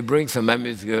 So they bring some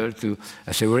Amish girl to,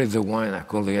 I say, where is the wine? I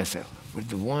call the guy, I say, where's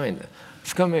the wine?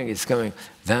 It's coming, it's coming.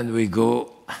 Then we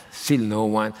go, still no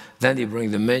wine. Then they bring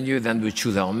the menu, then we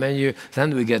choose our menu.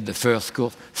 Then we get the first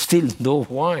course, still no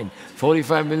wine.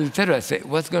 45 minutes later, I say,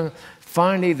 what's going on?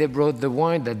 Finally, they brought the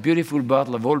wine, that beautiful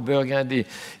bottle of old Burgundy,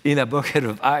 in a bucket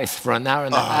of ice for an hour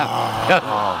and a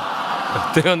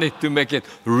half. Turn it to make it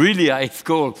really ice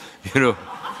cold, So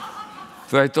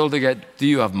I told the guy, do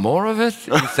you have more of it?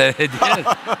 He said, yes.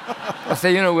 I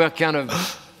said, we're kind of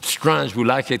strange. We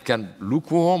like it kind of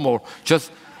lukewarm, or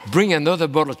just bring another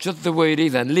bottle just the way it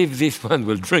is and leave this one.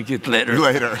 We'll drink it later.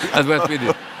 That's what we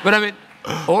do. But I mean,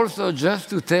 also just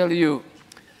to tell you,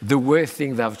 the way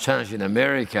things have changed in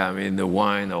America, I mean, the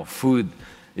wine or food,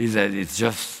 is that it's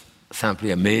just simply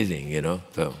amazing,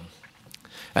 So,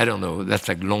 I don't know. That's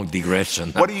a long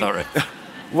digression. What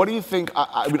do you think?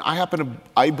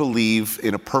 I believe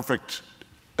in a perfect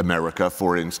America,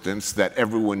 for instance, that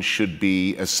everyone should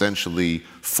be essentially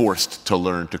forced to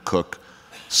learn to cook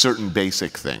certain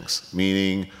basic things.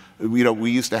 Meaning, we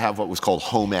used to have what was called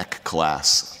home ec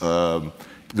class.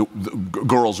 The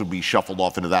girls would be shuffled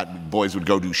off into that. Boys would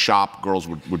go do shop. Girls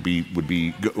would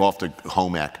be off to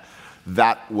home ec.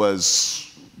 That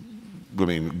was,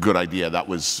 good idea. That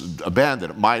was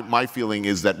abandoned. My feeling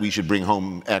is that we should bring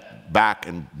home ec back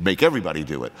and make everybody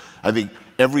do it. I think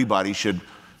everybody should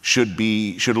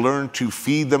learn to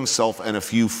feed themselves and a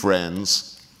few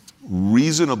friends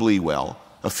reasonably well.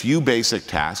 A few basic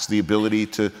tasks, the ability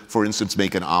to, for instance,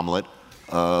 make an omelet,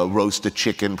 roast a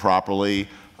chicken properly.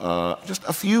 Just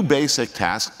a few basic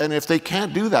tasks, and if they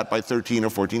can't do that by 13 or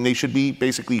 14, they should be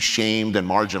basically shamed and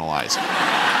marginalized.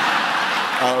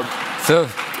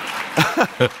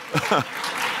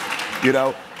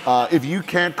 If you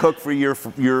can't cook for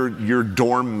your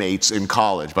dorm mates in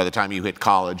college by the time you hit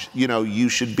college, you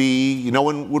should be. No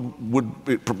one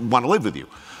would want to live with you.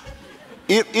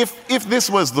 If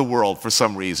this was the world, for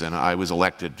some reason, I was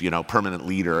elected, permanent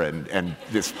leader, and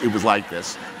it was like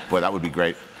this, boy, that would be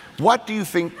great. What do you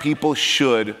think people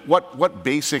should, what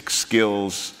basic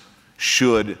skills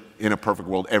should, in a perfect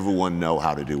world, everyone know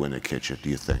how to do in the kitchen, do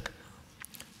you think?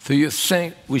 So you're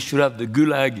saying we should have the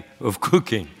gulag of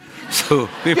cooking. So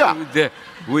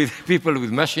with people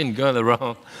with machine gun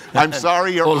around. I'm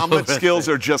sorry, your omelet skills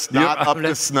are just not up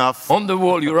to snuff. On the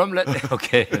wall, your omelet,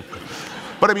 okay.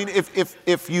 But I mean,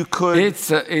 if you could...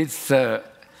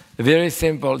 Very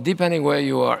simple, depending where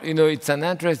you are. You know, it's an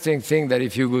interesting thing that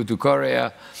if you go to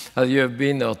Korea, as you have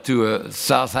been, or to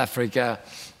South Africa,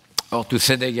 or to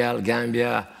Senegal,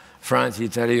 Gambia, France,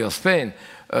 Italy, or Spain,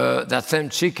 that same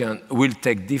chicken will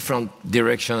take different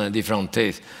direction and different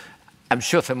taste. I'm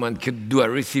sure someone could do a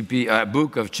recipe, a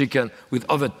book of chicken with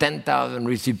over 10,000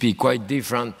 recipes, quite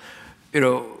different. You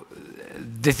know,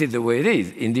 this is the way it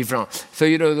is in different. So,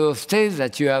 you know, those tastes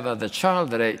that you have as a child,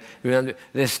 that I remember,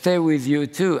 they stay with you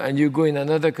too. And you go in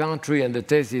another country and the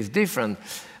taste is different.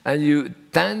 And you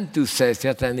tend to say,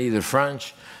 certainly the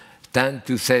French tend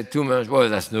to say too much, well,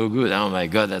 that's no good, oh my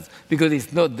God, that's, because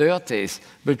it's not their taste.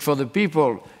 But for the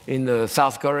people in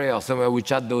South Korea or somewhere which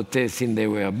had those tastes since they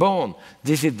were born,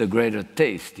 this is the greater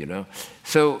taste, you know.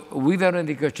 So without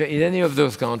any question, in any of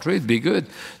those countries, it'd be good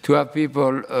to have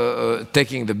people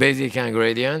taking the basic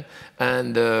ingredient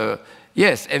and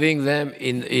yes, having them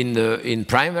in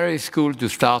primary school to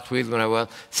start with when I was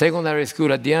secondary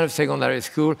school. At the end of secondary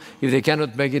school, if they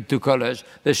cannot make it to college,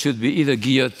 there should be either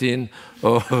guillotine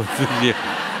or...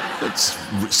 That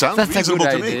sounds That's reasonable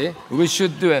a good to idea. me. We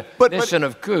should do a nation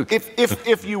of cooks.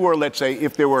 If you were, let's say,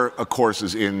 if there were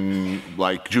courses in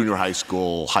like junior high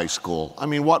school, I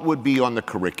mean, what would be on the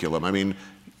curriculum? I mean,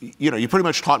 you know, you pretty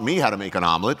much taught me how to make an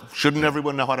omelet. Shouldn't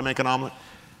everyone know how to make an omelet?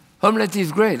 Omelette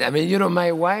is great. I mean, you know,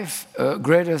 my wife's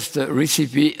greatest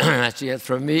recipe that she has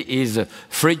from me is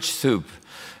fridge soup.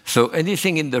 So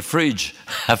anything in the fridge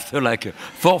after like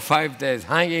 4 or 5 days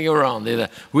hanging around,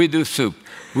 we do soup.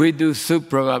 We do soup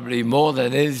probably more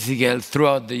than anything else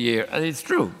throughout the year. And it's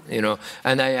true, you know.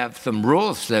 And I have some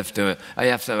roast left. I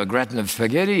have some gratin of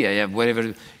spaghetti. I have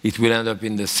whatever, it will end up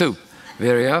in the soup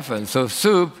very often. So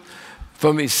soup,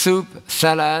 for me, soup,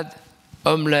 salad,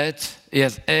 omelette,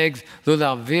 yes, eggs, those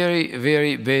are very,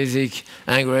 very basic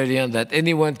ingredients that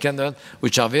anyone can do,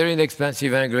 which are very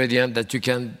inexpensive ingredients that you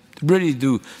can really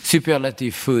do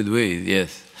superlative food with,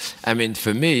 yes. I mean,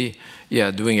 for me, yeah,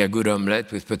 doing a good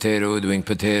omelette with potato, doing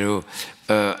potato,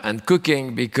 and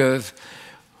cooking, because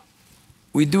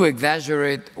we do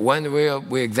exaggerate one way,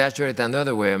 we exaggerate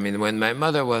another way. I mean, when my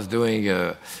mother was doing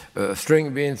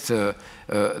string beans,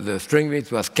 the string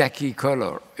beans was khaki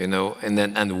color, you know,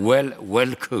 and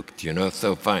well cooked, you know,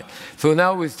 so fine. So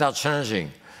now we start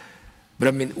changing. But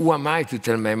I mean, who am I to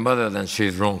tell my mother that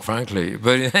she's wrong, frankly?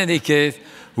 But in any case,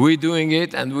 we're doing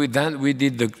it, and we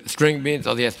did the string beans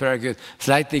or the asparagus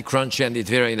slightly crunchy, and it's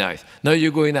very nice. Now you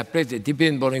go in a place, they dip it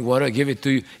in boiling water, give it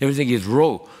to you, everything is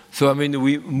raw. So, I mean,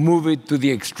 we move it to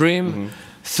the extreme. Mm-hmm.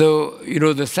 So, you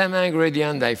know, the same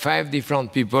ingredient by 5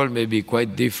 different people may be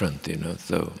quite different, you know,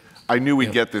 so. I knew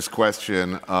we'd get this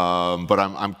question, but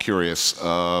I'm curious.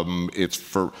 It's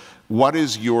for, what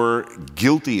is your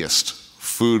guiltiest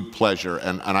food pleasure?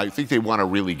 And I think they want a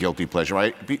really guilty pleasure.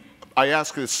 I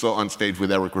ask this on stage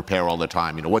with Eric Ripert all the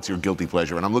time, you know, what's your guilty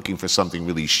pleasure? And I'm looking for something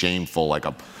really shameful, like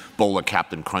a bowl of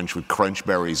Captain Crunch with crunch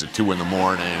berries at 2 in the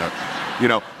morning, or, you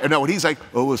know. And no, and he's like,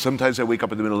 oh, well, sometimes I wake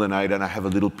up in the middle of the night and I have a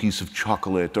little piece of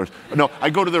chocolate, or no, I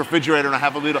go to the refrigerator and I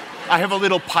have a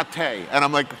little pate, and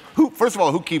I'm like, first of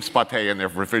all, who keeps pate in their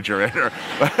refrigerator?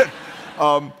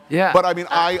 Yeah. But I mean,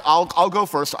 I'll go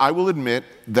first. I will admit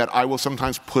that I will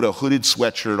sometimes put a hooded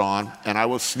sweatshirt on and I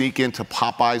will sneak into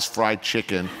Popeye's fried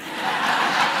chicken.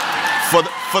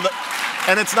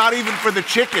 And it's not even for the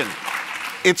chicken.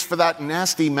 It's for that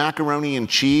nasty macaroni and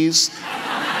cheese.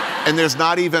 And there's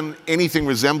not even anything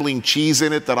resembling cheese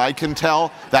in it that I can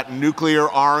tell. That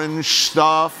nuclear orange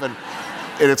stuff, and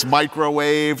it's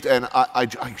microwaved, and I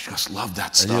just love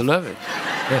that stuff. And you love it.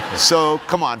 So,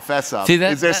 come on, fess up. See,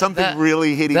 is there something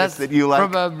really hideous that you like?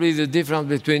 That's probably the difference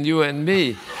between you and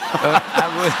me.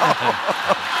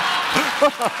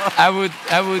 I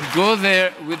would go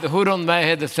there with the hood on my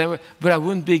head the same way, but I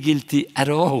wouldn't be guilty at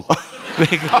all.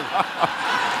 Because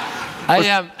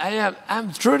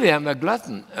I'm a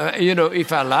glutton. You know,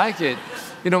 if I like it.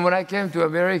 You know, when I came to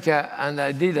America and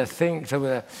I did a thing,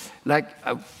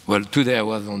 well, today I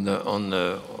was on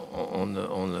the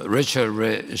Rachel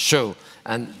Ray show,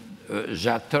 and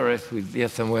Jacques Torres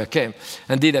somewhere came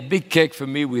and did a big cake for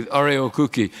me with Oreo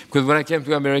cookie. Because when I came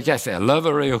to America, I said, I love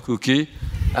Oreo cookie,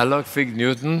 I love Fig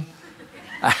Newton,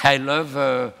 I love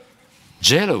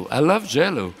Jell-O. I love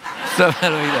Jell-O. So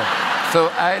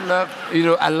I love, you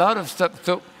know, a lot of stuff.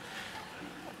 So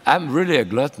I'm really a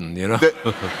glutton, you know.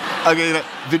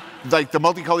 Like the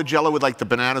multicolored Jell-O with like the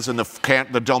bananas and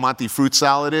the Del Monte fruit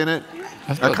salad in it.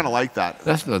 I kind of like that.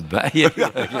 That's not bad. Yeah.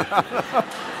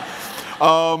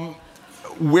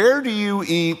 Where do you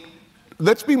eat?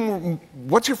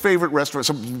 What's your favorite restaurant?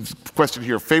 Some question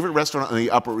here. Favorite restaurant on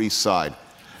the Upper East Side,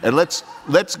 and let's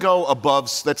go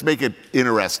above. Let's make it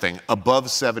interesting. Above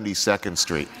 72nd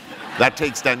Street. That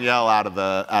takes Danielle out of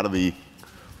the.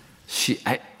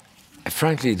 I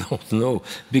frankly don't know,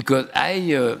 because I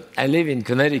live in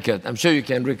Connecticut. I'm sure you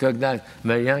can recognize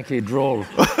my Yankee drawl.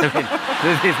 I mean,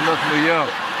 this is not New York.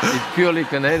 It's purely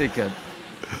Connecticut.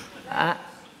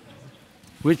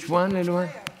 Which one, Edwin?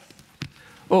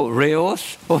 Oh,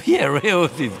 Reos? Oh, yeah,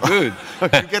 Reos is good.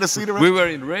 Did you get a seat around? We were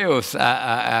in Reos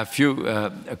a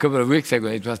couple of weeks ago.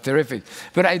 It was terrific.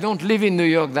 But I don't live in New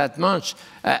York that much.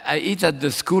 I eat at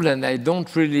the school, and I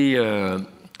don't really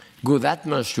go that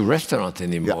much to restaurants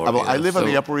anymore. Yeah, I live on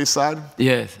the Upper East Side.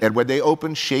 Yes. And when they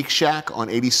opened Shake Shack on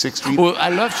 86th Street, well, I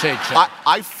love Shake Shack.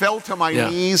 I fell to my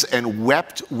knees and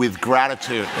wept with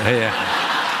gratitude. Yeah.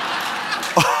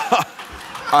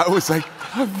 I was like,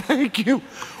 oh, thank you.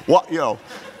 Well, you know,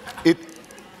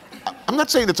 I'm not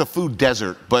saying it's a food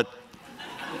desert, but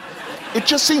it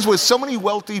just seems with so many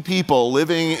wealthy people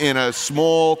living in a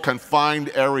small,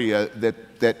 confined area that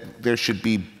there should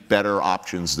be better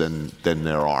options than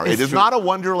there are. It is not a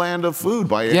wonderland of food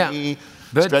by any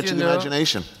stretch of the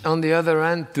imagination. On the other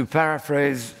hand, to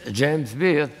paraphrase James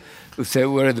Beard, who said,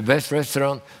 we're at the best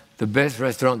restaurant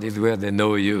is where they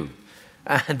know you.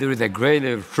 And there is a great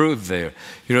deal of truth there.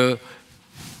 You know,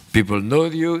 people know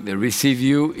you, they receive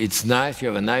you, it's nice, you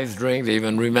have a nice drink, they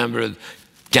even remember the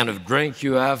kind of drink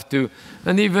you have to.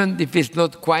 And even if it's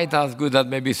not quite as good as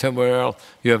maybe somewhere else,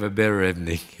 you have a better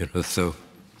evening, you know, so.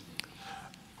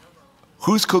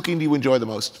 Whose cooking do you enjoy the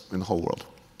most in the whole world?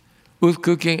 Whose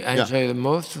cooking I enjoy the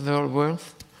most in the whole world?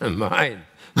 Mine.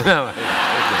 No,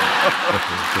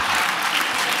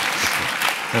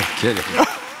 I'm kidding.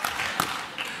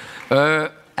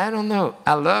 I don't know.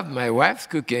 I love my wife's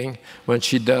cooking when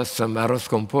she does some arroz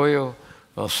con pollo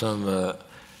or some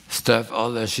stuff.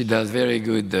 Although she does very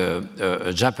good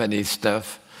Japanese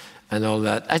stuff and all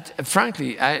that.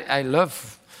 Frankly, I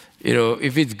love, you know,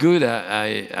 if it's good,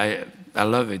 I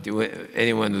love it.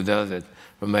 Anyone who does it.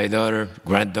 From my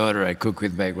granddaughter, I cook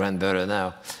with my granddaughter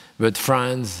now. But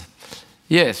friends,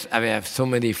 yes, I have so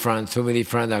many friends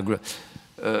are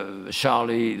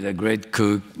Charlie, the great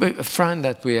cook, a friend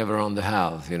that we have around the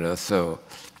house, you know, so,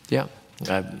 yeah,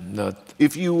 I'm not.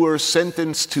 If you were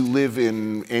sentenced to live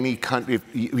in any country,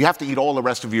 you have to eat all the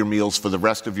rest of your meals for the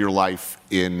rest of your life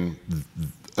in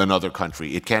another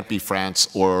country. It can't be France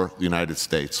or the United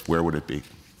States. Where would it be?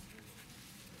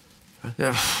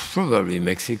 Yeah, probably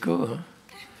Mexico. Huh?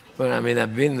 Well, I mean,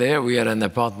 I've been there. We had an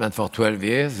apartment for 12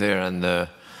 years there, and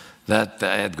that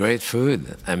I had great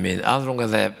food. I mean, as long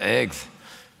as I have eggs,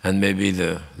 and maybe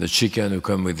the chicken who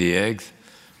come with the eggs,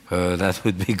 that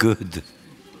would be good.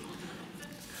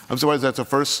 I'm surprised that's the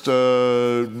first.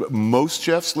 Most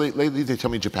chefs lately, they tell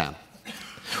me Japan.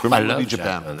 I love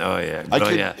Japan. Oh,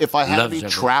 yeah. If I had to be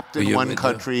trapped in one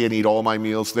country and eat all my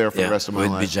meals there for the rest of my life.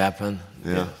 It would be Japan.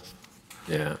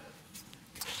 Yeah.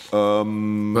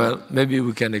 Well, maybe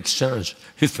we can exchange.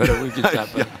 It's better we can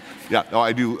Japan. Yeah. No,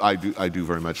 I do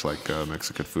very much like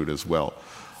Mexican food as well.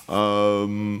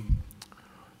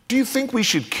 Do you think we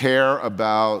should care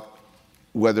about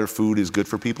whether food is good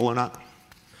for people or not?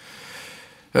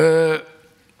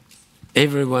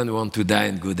 Everyone wants to die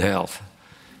in good health.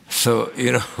 So,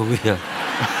 you know, we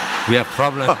have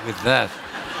problems with that.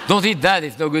 Don't eat that,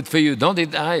 it's no good for you. Don't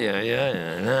eat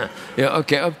that. Yeah,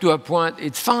 okay, up to a point,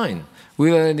 it's fine.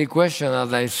 Without any question,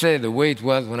 as I said, the way it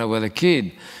was when I was a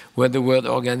kid, when the word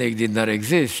organic did not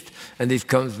exist, and it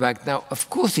comes back now. Of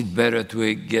course it's better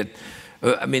to get...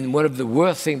 I mean, one of the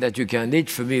worst things that you can eat,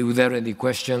 for me, without any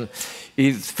question,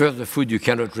 is first the food you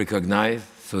cannot recognize,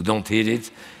 so don't eat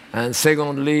it. And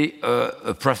secondly,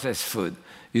 processed food.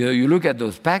 You know, you look at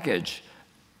those packages,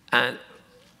 and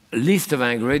list of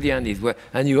ingredients is where,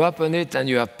 and you open it, and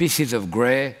you have pieces of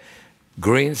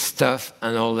green stuff,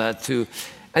 and all that too.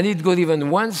 And it goes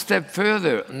even one step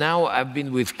further. Now I've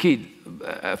been with kids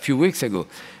a few weeks ago,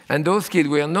 and those kids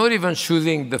were not even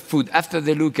choosing the food after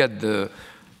they look at the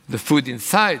food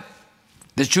inside.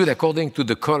 They choose according to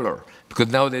the color, because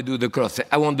now they do the color. Say,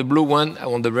 I want the blue one, I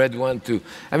want the red one too.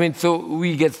 I mean, so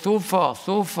we get so far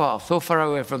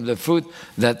away from the food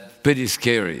that pretty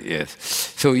scary, yes.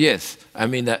 So yes, I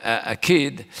mean, a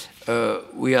kid,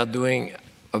 we are doing,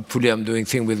 hopefully I'm doing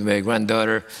things with my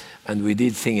granddaughter, and we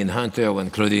did thing in Hunter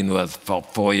when Claudine was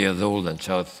 4 years old, and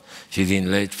she's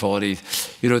in late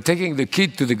 40s. You know, taking the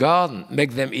kid to the garden,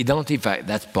 make them identify,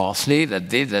 that's parsley, that's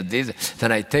this.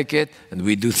 Then I take it, and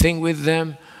we do things with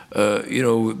them. You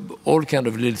know, all kind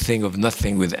of little thing of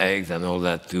nothing with eggs and all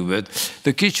that too. But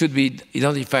the kid should be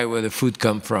identify where the food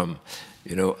come from,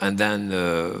 you know, and then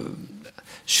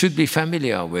should be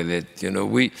familiar with it. You know,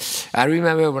 I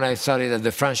remember when I started at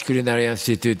the French Culinary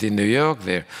Institute in New York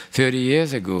there 30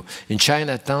 years ago, in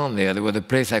Chinatown there was a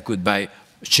place I could buy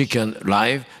chicken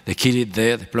live, they kill it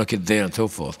there, they pluck it there, and so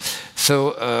forth.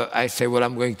 So I say, well,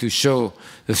 I'm going to show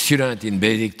the student in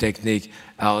basic technique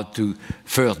how to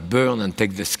first burn and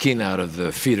take the skin out of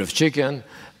the feet of chicken,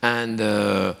 and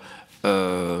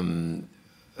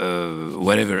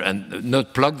whatever, and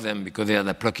not pluck them because they have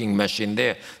a plucking machine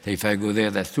there. So if I go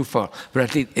there, that's too far. But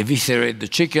at least eviscerate the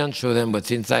chicken, show them what's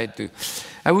inside too.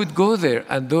 I would go there,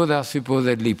 and those are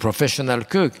supposedly professional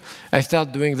cooks. I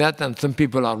start doing that, and some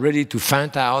people are ready to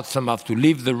faint out. Some have to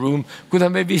leave the room because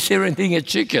I'm eviscerating a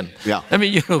chicken. Yeah. I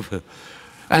mean,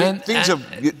 And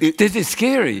this is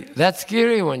scary. That's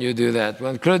scary when you do that.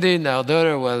 When Claudine, our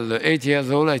daughter, was 8 years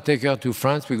old, I take her to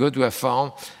France. We go to a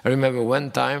farm. I remember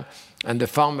one time, and the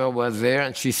farmer was there,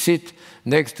 and she sit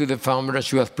next to the farmer, and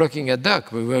she was plucking a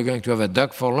duck. We were going to have a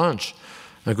duck for lunch.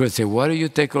 And I could say, why do you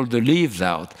take all the leaves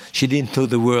out? She didn't know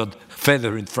the word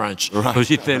feather in French, right. So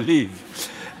she said leave.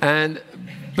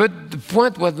 But the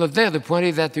point was not there. The point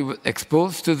is that he was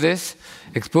exposed to this,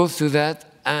 exposed to that,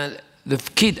 and the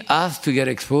kid has to get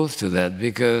exposed to that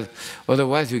because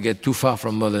otherwise you get too far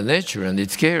from Mother Nature and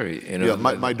it's scary. Yeah,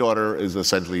 my daughter is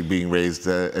essentially being raised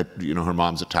her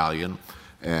mom's Italian,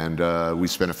 and we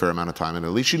spent a fair amount of time in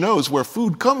Italy. She knows where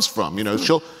food comes from.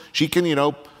 She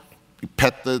can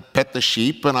pet the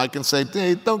sheep, and I can say,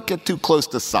 hey, don't get too close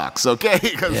to Socks, okay?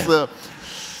 Because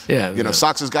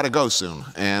Socks has got to go soon,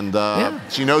 and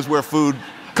she knows where food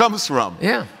comes from.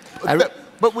 Yeah.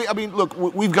 But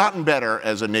look, we've gotten better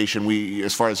as a nation.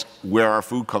 As far as where our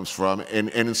food comes from, and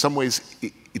in some ways,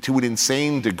 to an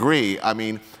insane degree. I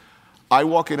mean, I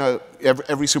walk in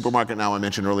every supermarket now. I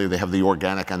mentioned earlier they have the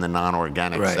organic and the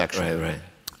non-organic section. Right.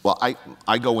 Well,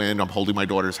 I go in. I'm holding my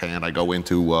daughter's hand. I go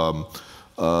into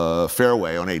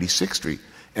Fairway on 86th Street.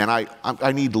 And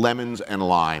I need lemons and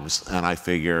limes, and I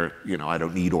figure, I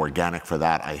don't need organic for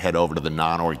that. I head over to the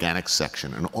non-organic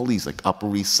section, and all these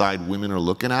Upper East Side women are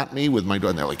looking at me with my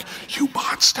daughter, and they're like, "You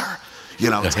monster!"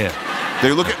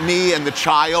 They look at me and the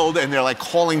child, and they're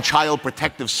calling Child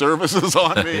Protective Services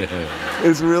on me.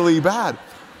 It's really bad.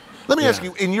 Let me ask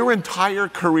you: in your entire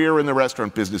career in the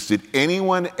restaurant business, did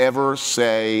anyone ever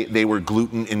say they were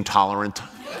gluten intolerant?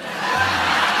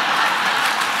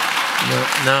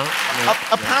 No.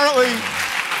 Apparently,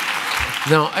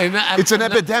 no. It's an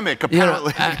epidemic,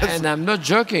 apparently. And I'm not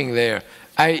joking there.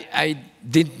 I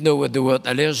didn't know what the word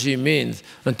allergy means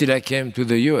until I came to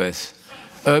the U.S.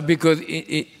 Because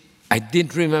I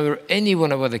didn't remember anyone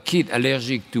when I was a kid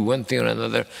allergic to one thing or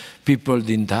another. People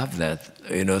didn't have that,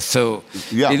 So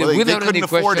they without couldn't any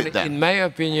afford question, it then.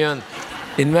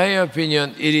 In my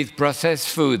opinion, it is processed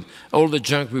food. All the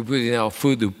junk we put in our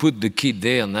food, we put the kid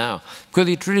there now, because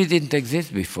it really didn't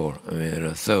exist before.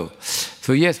 So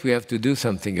yes, we have to do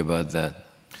something about that.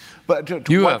 But to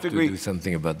you what have degree, to do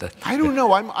something about that. I don't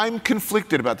know. I'm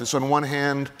conflicted about this. On one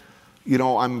hand,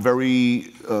 I'm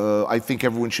very. I think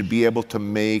everyone should be able to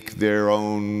make their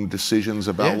own decisions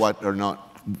about what or not.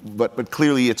 But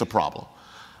clearly, it's a problem.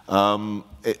 I'm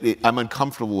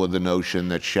uncomfortable with the notion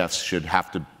that chefs should have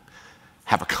to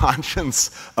have a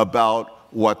conscience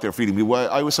about what they're feeding me.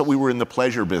 I always thought we were in the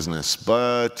pleasure business,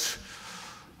 but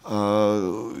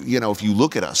if you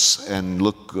look at us and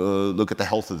look at the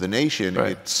health of the nation,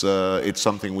 right. It's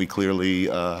something we clearly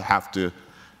have to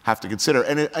consider.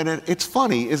 And it's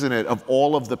funny, isn't it? Of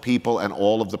all of the people and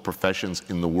all of the professions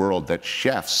in the world, that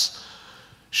chefs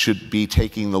should be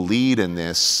taking the lead in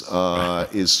this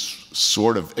is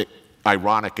sort of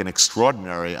ironic and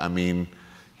extraordinary. I mean,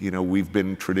 we've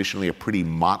been traditionally a pretty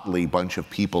motley bunch of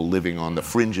people living on the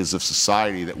fringes of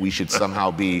society. That we should somehow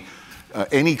be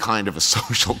any kind of a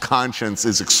social conscience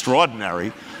is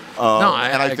extraordinary.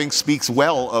 And I think speaks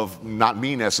well of not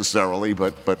me necessarily,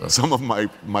 but some of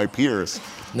my peers.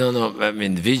 No. I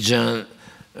mean, being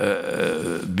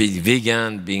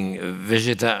vegan, being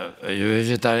vegetarian.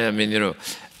 I mean,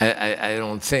 I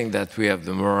don't think that we have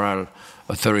the moral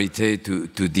authority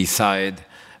to decide.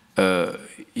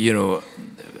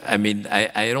 I mean,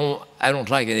 I don't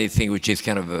like anything which is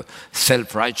kind of a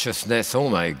self-righteousness. Oh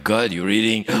my God, you're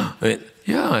eating.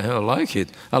 Yeah, I like it.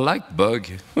 I like bug.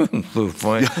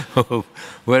 Fine.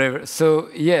 Whatever. So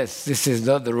yes, this is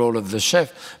not the role of the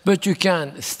chef, but you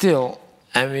can still,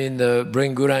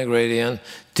 bring good ingredients,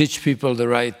 teach people the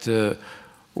right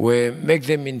way, make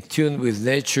them in tune with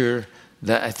nature.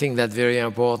 I think that's very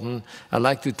important. I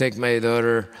like to take my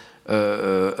daughter.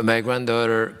 My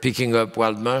granddaughter picking up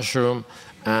wild mushroom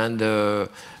and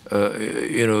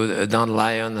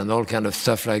dandelion and all kind of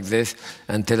stuff like this,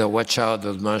 and tell her, watch out,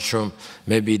 those mushrooms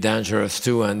may be dangerous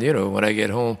too. And when I get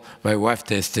home, my wife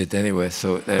tastes it anyway.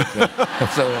 So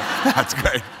that's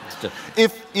great.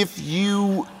 If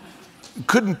you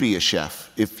couldn't be a chef,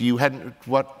 if you hadn't,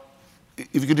 what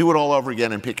if you could do it all over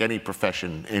again and pick any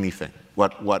profession, anything,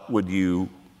 what would you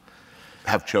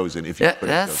have chosen if you could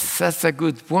have chosen? That's a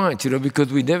good point,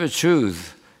 because we never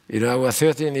choose. I was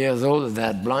 13 years old and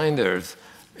had blinders.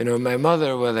 My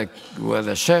mother was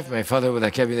a chef, my father was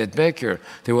a cabinet maker.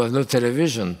 There was no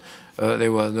television.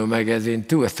 There was no magazine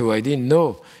too, so I didn't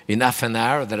know in half an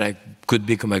hour that I could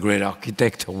become a great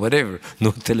architect or whatever,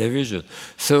 no television.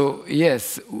 So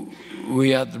yes, we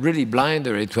had really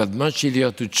blinder. It was much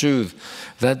easier to choose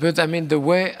that. But I mean, the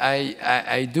way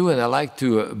I do, and I like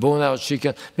to bone out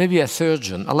chicken, maybe a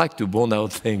surgeon. I like to bone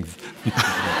out things.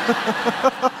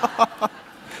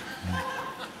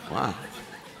 Wow.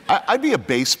 I'd be a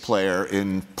bass player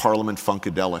in Parliament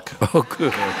Funkadelic. Oh,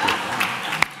 good.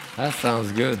 That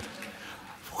sounds good.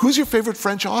 Who's your favorite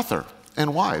French author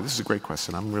and why? This is a great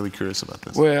question. I'm really curious about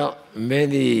this. Well,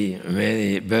 many,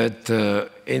 but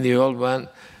in the old one,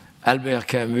 Albert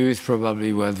Camus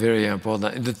probably was very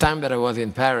important. At the time that I was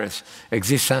in Paris,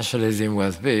 existentialism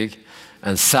was big,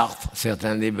 and Sartre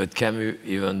certainly, but Camus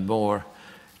even more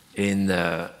in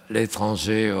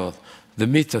L'Étranger or The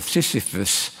Myth of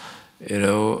Sisyphus,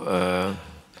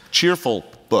 Cheerful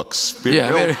books, real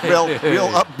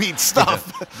upbeat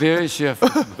stuff. Very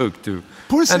cheerful book too.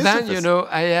 And then,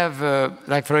 I have,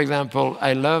 like for example,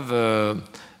 I love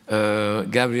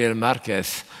Gabriel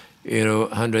Marquez,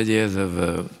 100 Years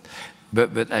of,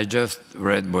 but I just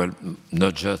read, well,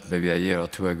 not just, maybe a year or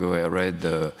two ago, I read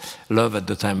Love at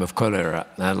the Time of Cholera.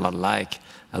 I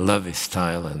love his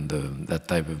style and that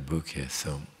type of book, yes,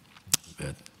 so,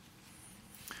 but.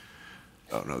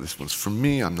 Oh, no, this one's for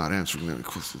me. I'm not answering that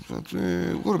question.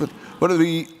 What are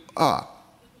the,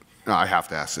 no, I have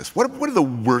to ask this. What are the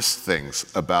worst things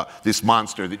about this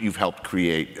monster that you've helped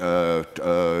create,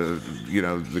 the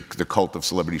cult of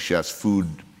celebrity chefs, food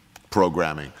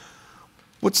programming?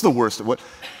 What's the worst?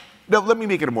 Now, let me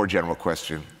make it a more general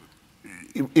question.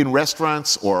 In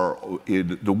restaurants or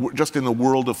just in the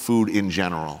world of food in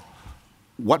general,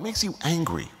 what makes you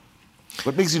angry?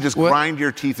 What makes you just grind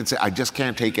your teeth and say, I just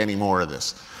can't take any more of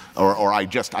this? Or I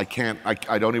can't,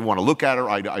 I don't even want to look at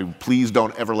it, please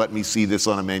don't ever let me see this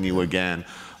on a menu again.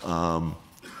 I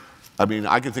mean,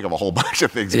 I can think of a whole bunch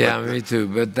of things. Yeah, me too,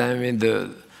 but I mean,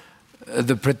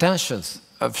 the pretensions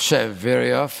of chefs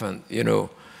very often,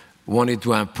 wanted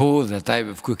to impose a type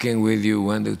of cooking with you,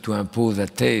 wanted to impose a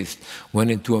taste,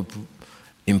 wanted to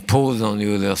impose on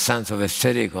you their sense of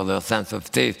aesthetic or their sense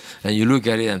of taste, and you look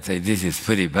at it and say, this is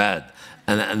pretty bad.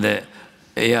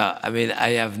 Yeah, I mean, I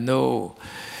have no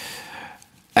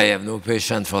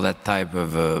patience for that type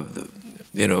of,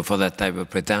 for that type of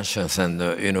pretensions. And,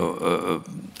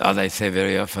 as I say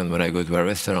very often when I go to a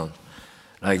restaurant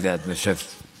like that, they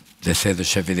say the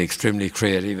chef is extremely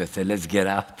creative. I say, let's get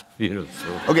out, So.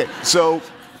 Okay, so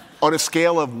on a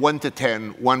scale of 1 to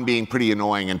 10, 1 being pretty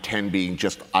annoying and 10 being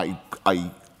just, I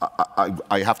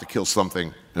have to kill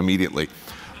something immediately.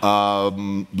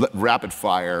 Rapid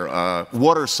fire,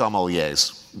 water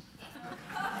sommeliers.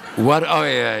 What? Oh,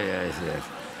 yes.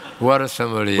 Water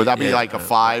sommelier. Would that be like a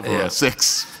 5 or a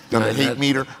 6 on the heat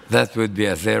meter? That would be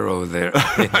a 0 there.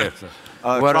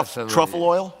 Truffle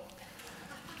oil?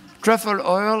 Truffle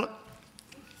oil,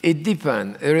 it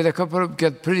depends. There is a couple of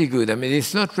get pretty good. I mean,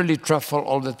 it's not really truffle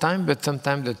all the time, but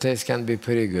sometimes the taste can be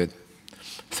pretty good.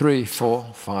 3,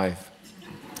 4, 5.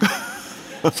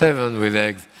 7 with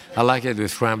eggs. I like it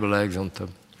with scrambled eggs on top.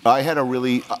 I had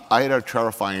a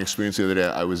terrifying experience the other day.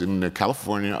 I was in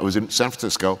California. I was in San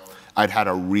Francisco. I'd had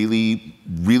a really,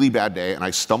 really bad day, and I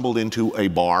stumbled into a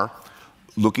bar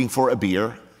looking for a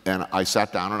beer, and I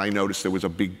sat down, and I noticed there was a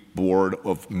big board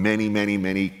of many, many,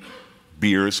 many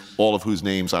beers, all of whose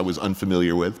names I was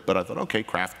unfamiliar with, but I thought, okay,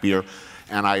 craft beer.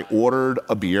 And I ordered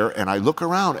a beer, and I look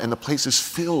around, and the place is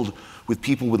filled with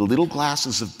people with little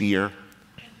glasses of beer,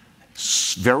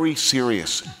 very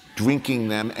serious, drinking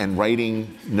them and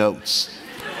writing notes.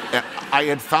 And I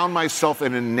had found myself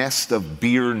in a nest of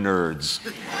beer nerds.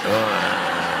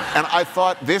 And I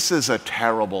thought, this is a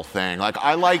terrible thing. Like,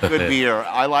 I like good beer,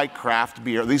 I like craft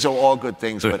beer, these are all good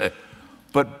things,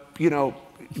 but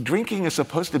drinking is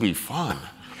supposed to be fun,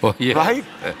 right?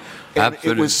 And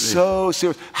it was so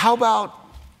serious. How about,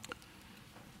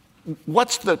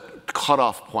 what's the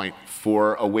cutoff point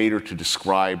for a waiter to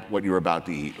describe what you're about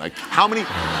to eat? Like, how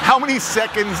many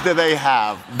seconds do they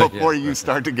have before you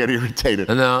start to get irritated?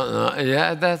 No,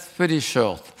 yeah, that's pretty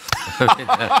short.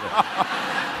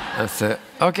 That's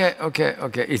okay.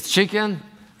 It's chicken,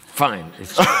 fine.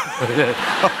 It's chicken.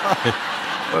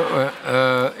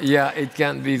 Yeah, it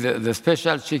can be the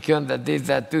special chicken that did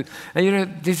that too.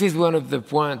 And this is one of the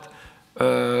points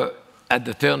at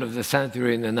the turn of the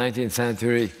century, in the 19th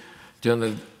century,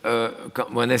 When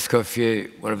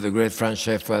Escoffier, one of the great French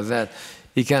chefs, was that,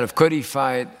 he kind of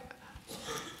codified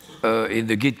in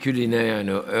the Guide Culinaire,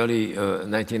 early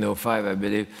 1905, I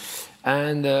believe,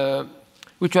 and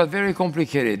which was very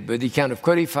complicated, but he kind of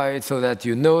codified it so that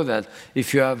you know that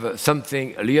if you have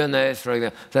something lyonnaise, for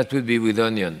example, that would be with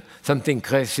onion, something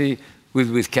Crécy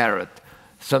with carrot,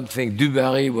 something du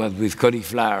Barry was with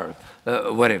cauliflower,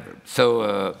 whatever.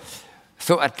 So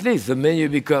at least the menu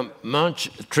become Manche,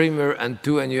 Trimmer, and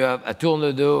two, and you have a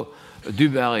tournedos, du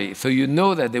Barry. So you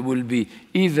know that there will be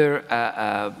either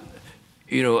a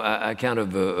kind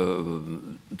of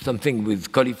something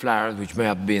with cauliflower, which may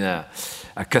have been a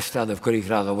custard of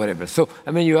cauliflower or whatever. So,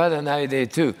 I mean, you had an idea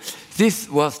too. This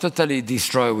was totally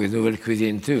destroyed with Nouvelle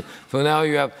Cuisine too. So now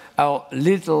you have our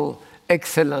little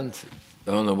excellent,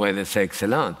 I don't know why they say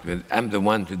excellent, but I'm the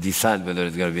one to decide whether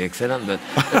it's going to be excellent, but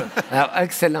our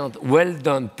excellent, well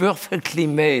done, perfectly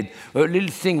made, a little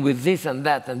thing with this and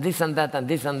that, and this and that, and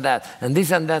this and that, and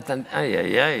this and that, and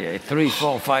 3,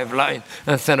 4, 5 lines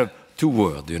instead of 2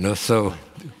 words, so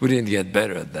we didn't get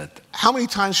better at that. How many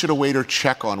times should a waiter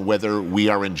check on whether we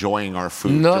are enjoying our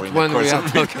food? Not when we are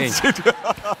talking.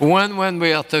 One when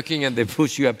we are talking and they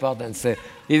push you apart and say,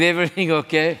 is everything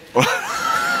okay?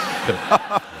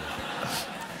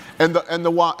 And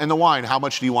the wine, how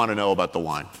much do you want to know about the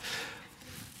wine?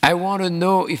 I want to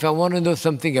know, if I want to know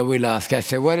something, I will ask. I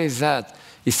say, what is that?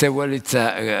 He said, well, it's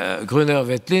a Grüner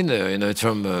Veltliner, it's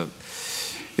from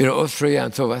Austria,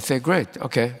 and so I say, great,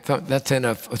 okay, that's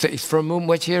enough. I say, it's from whom?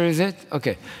 What year is it?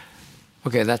 Okay,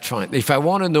 that's fine. If I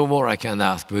want to know more, I can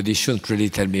ask, but he shouldn't really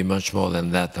tell me much more than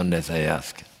that unless I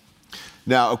ask.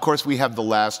 Now, of course, we have the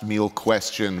last meal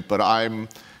question, but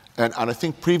and I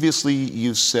think previously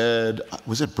you said,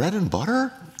 was it bread and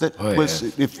butter? That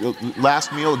was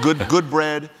last meal, good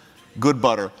bread, good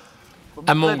butter.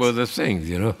 Among other things,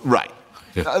 Right.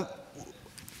 Yeah.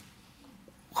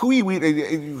 Who are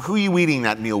you eating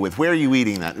that meal with? Where are you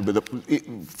eating that?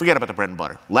 Forget about the bread and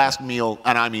butter. Last meal,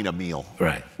 and I mean a meal.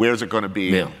 Right. Where's it going to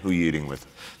be? Meal. Who are you eating with?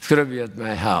 It's going to be at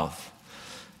my house.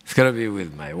 It's going to be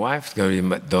with my wife. It's going to be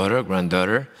my daughter,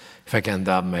 granddaughter. If I can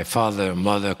have my father,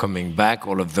 mother coming back,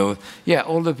 all of those. Yeah,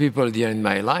 all the people there in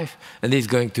my life. And it's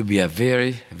going to be a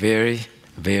very, very,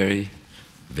 very,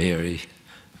 very,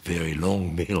 very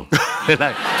long meal.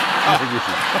 Like,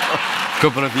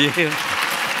 couple of years.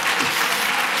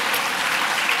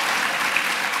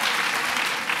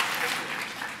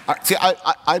 See,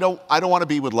 I don't want to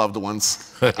be with loved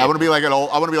ones. I want to be like an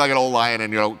old lion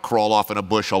and crawl off in a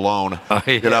bush alone. Oh,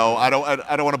 yeah. I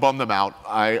don't want to bum them out.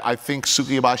 I think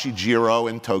Tsukuyobashi Jiro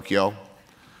in Tokyo.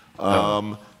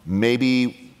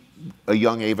 Maybe a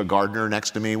young Ava Gardner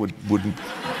next to me wouldn't.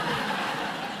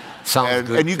 Sounds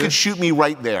good. And you could shoot me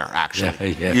right there,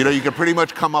 actually. Yeah. You could pretty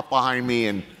much come up behind me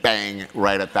and bang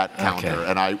right at that counter. Okay.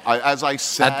 And I as I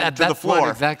sat to the floor,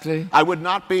 point exactly. I would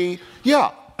not be.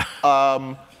 Yeah.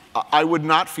 I would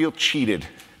not feel cheated.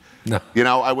 No.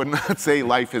 I would not say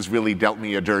life has really dealt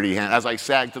me a dirty hand. As I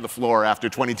sagged to the floor after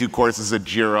 22 courses at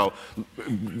Jiro,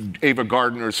 Ava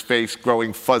Gardner's face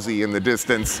growing fuzzy in the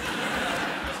distance,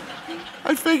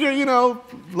 I figure,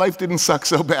 life didn't suck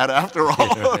so bad after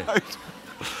all. Right.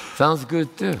 Sounds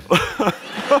good, too.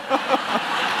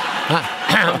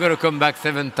 I'm going to come back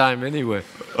 7 times anyway.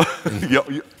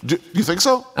 You think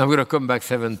so? I'm going to come back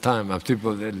 7 times. I'm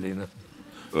triple deadly,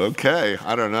 Okay,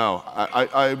 I don't know.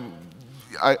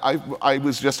 I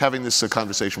was just having this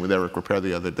conversation with Eric Ripert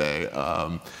the other day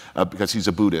because he's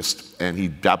a Buddhist and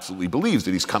he absolutely believes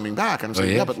that he's coming back. And I'm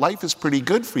saying, yeah, but life is pretty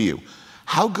good for you.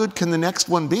 How good can the next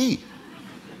one be?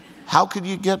 How could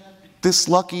you get this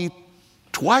lucky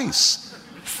twice?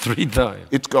 3 times.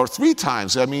 Or 3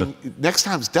 times. I mean, next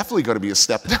time's definitely going to be a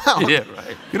step down. Yeah,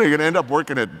 right. You're going to end up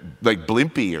working at like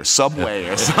Blimpie or Subway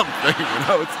or something.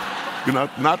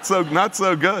 It's not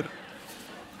so good.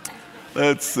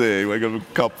 Let's see. We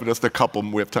have just a couple.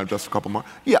 We have time, just a couple more.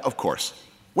 Yeah, of course.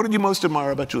 What did you most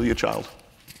admire about Julia Child?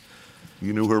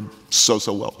 You knew her so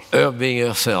well. Her being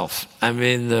herself. I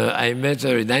mean, I met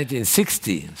her in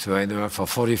 1960, so I knew her for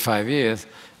 45 years,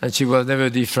 and she was never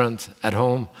different at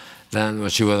home than when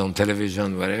she was on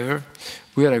television, whatever.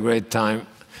 We had a great time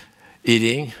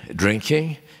eating,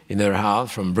 drinking in her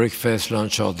house, from breakfast,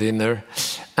 lunch, or dinner,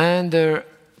 and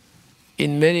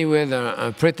in many ways,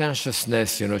 a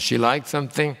pretentiousness, she liked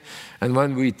something, and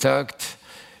when we talked,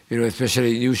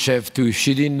 especially new chef too, if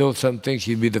she didn't know something,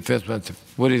 she'd be the first one to,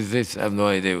 what is this? I have no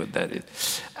idea what that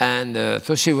is. And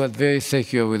so she was very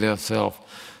secure with herself.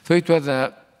 So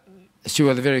she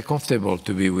was very comfortable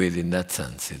to be with in that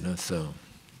sense, so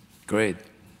great.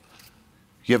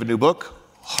 You have a new book,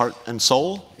 Heart and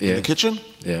Soul, in the kitchen?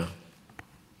 Yeah.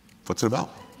 What's it about?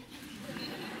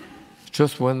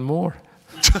 Just one more.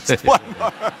 Just one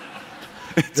more.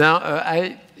 Now,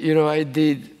 I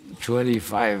did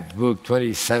 25 book,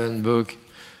 27 book,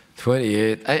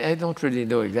 28. I don't really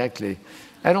know exactly.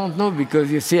 I don't know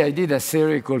because, you see, I did a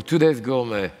series called Today's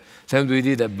Gourmet. Then we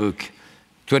did a book,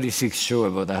 26 show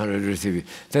about 100 recipes.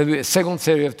 Then we a second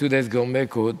series of Today's Gourmet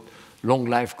called Long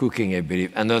Life Cooking, I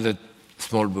believe, another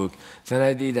small book. Then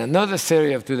I did another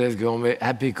series of Today's Gourmet,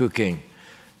 Happy Cooking,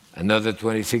 another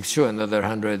 26 show, another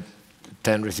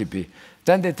 110 recipe.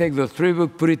 Then they take those 3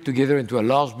 books, put it together into a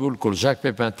large book called Jaques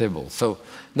Pepin Table. So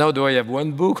now do I have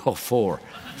 1 book or 4?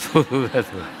 So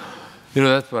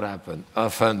that's what happened.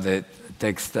 Often they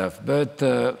take stuff. But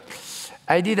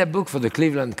I did a book for the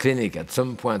Cleveland Clinic at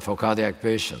some point for cardiac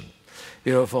patients.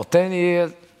 For 10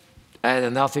 years, I had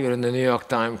an article in the New York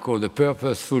Times called The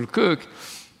Purposeful Cook,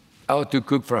 how to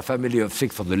cook for a family of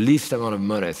 6 for the least amount of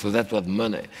money. So that was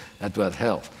money, that was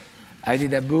health. I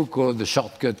did a book called The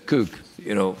Shortcut Cook.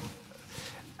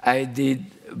 I did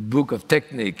a book of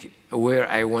technique where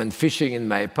I went fishing in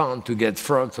my pond to get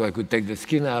frog so I could take the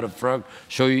skin out of frog,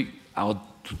 show you how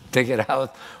to take it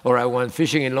out. Or I went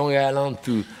fishing in Long Island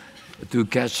to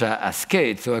catch a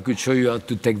skate so I could show you how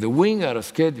to take the wing out of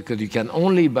skate because you can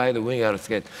only buy the wing out of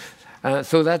skate.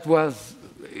 So that was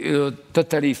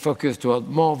totally focused toward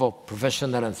more of a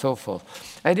professional and so forth.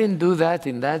 I didn't do that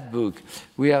in that book.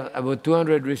 We have about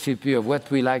 200 recipes of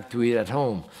what we like to eat at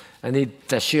home. And eat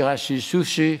tashirashi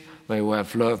sushi. My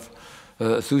wife loves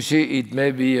sushi. It may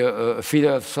be a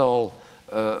fillet of sole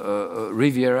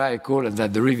Riviera. I call it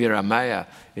that the Riviera Maya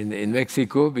in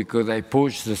Mexico because I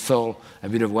poach the sole, a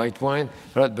bit of white wine,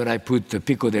 right? But I put the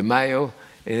pico de mayo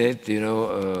in it,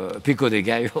 pico de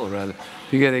gallo, rather.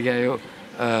 Pico de gallo.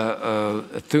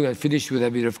 And finish with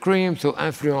a bit of cream. So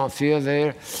influence here,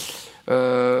 there.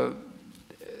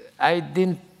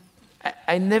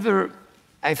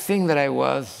 I think that I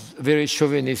was very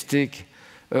chauvinistic,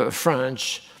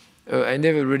 French. I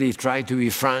never really tried to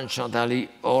be French entirely,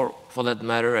 or for that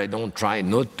matter, I don't try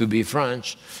not to be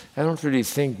French. I don't really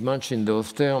think much in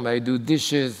those terms. I do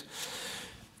dishes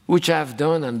which I've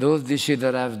done, and those dishes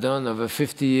that I've done over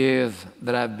 50 years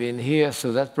that I've been here,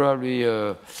 so that's probably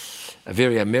a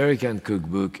very American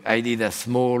cookbook. I did a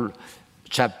small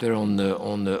chapter on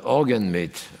the organ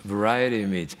meat, variety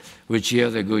meat, which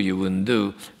years ago you wouldn't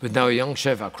do. But now young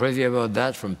chefs are crazy about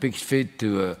that, from pig's feet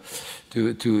to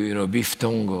beef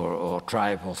tongue or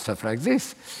tripe or stuff like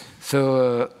this.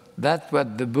 So that's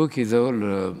what the book is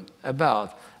all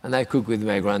about. And I cook with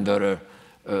my granddaughter,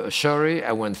 Shari.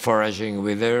 I went foraging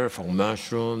with her for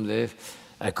mushrooms.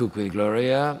 I cook with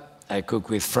Gloria. I cook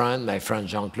with my friend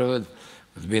Jean-Claude,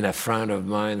 who's been a friend of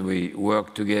mine. We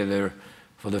worked together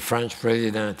for the French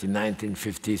president in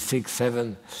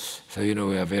 1956-7. So,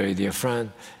 we are very dear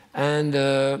friends. And,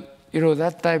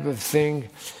 that type of thing,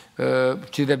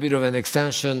 which is a bit of an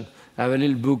extension. I have a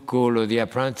little book called The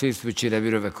Apprentice, which is a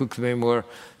bit of a cook's memoir.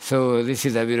 So this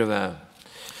is a bit of a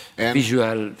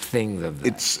visual thing of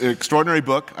that. It's an extraordinary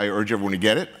book. I urge everyone to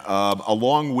get it,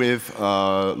 along with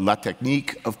La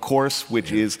Technique, of course,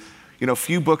 which is,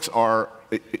 few books are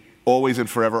always and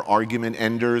forever argument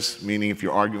enders, meaning if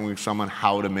you're arguing with someone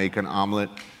how to make an omelet,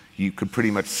 you could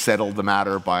pretty much settle the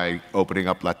matter by opening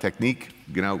up La Technique,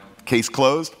 case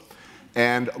closed.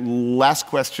 And last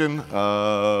question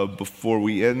before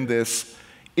we end this,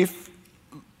 if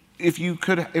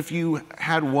you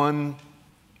had one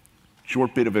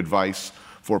short bit of advice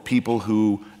for people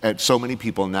who, and so many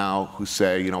people now who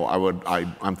say,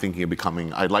 I'm thinking of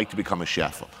I'd like to become a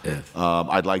chef. Yes.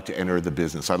 I'd like to enter the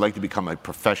business. I'd like to become a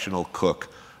professional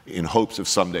cook in hopes of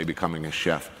someday becoming a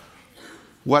chef.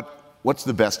 What's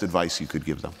the best advice you could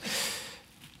give them?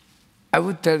 I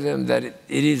would tell them that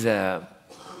it is a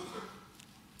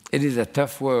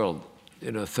tough world,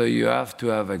 so you have to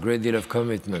have a great deal of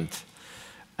commitment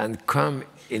and come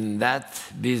in that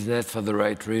business for the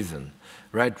right reason.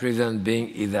 Right reason being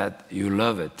is that you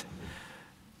love it.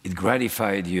 It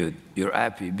gratified you. You're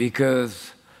happy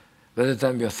because by the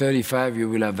time you're 35, you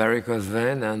will have varicose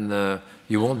vein and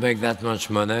you won't make that much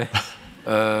money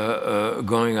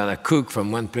going on a cook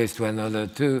from one place to another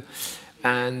too.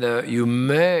 And you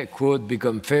may, quote,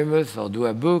 become famous or do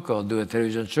a book or do a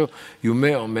television show. You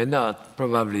may or may not,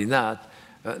 probably not.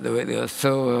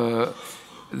 So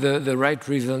the right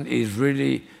reason is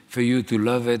really for you to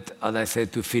love it, as I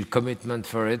said, to feel commitment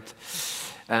for it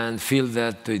and feel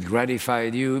that it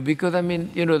gratified you. Because,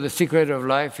 the secret of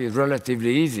life is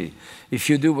relatively easy. If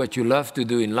you do what you love to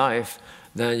do in life,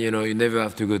 then, you never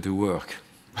have to go to work.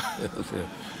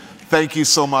 Thank you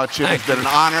so much. It has been an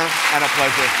honor and a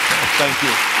pleasure. Thank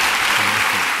you.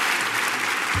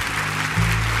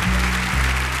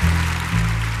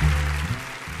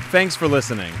 Thanks for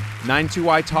listening.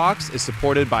 92Y Talks is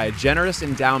supported by a generous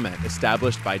endowment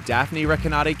established by Daphne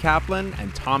Recanati Kaplan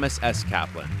and Thomas S.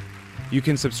 Kaplan. You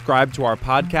can subscribe to our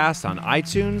podcast on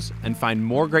iTunes and find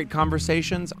more great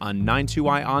conversations on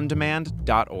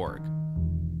 92yondemand.org.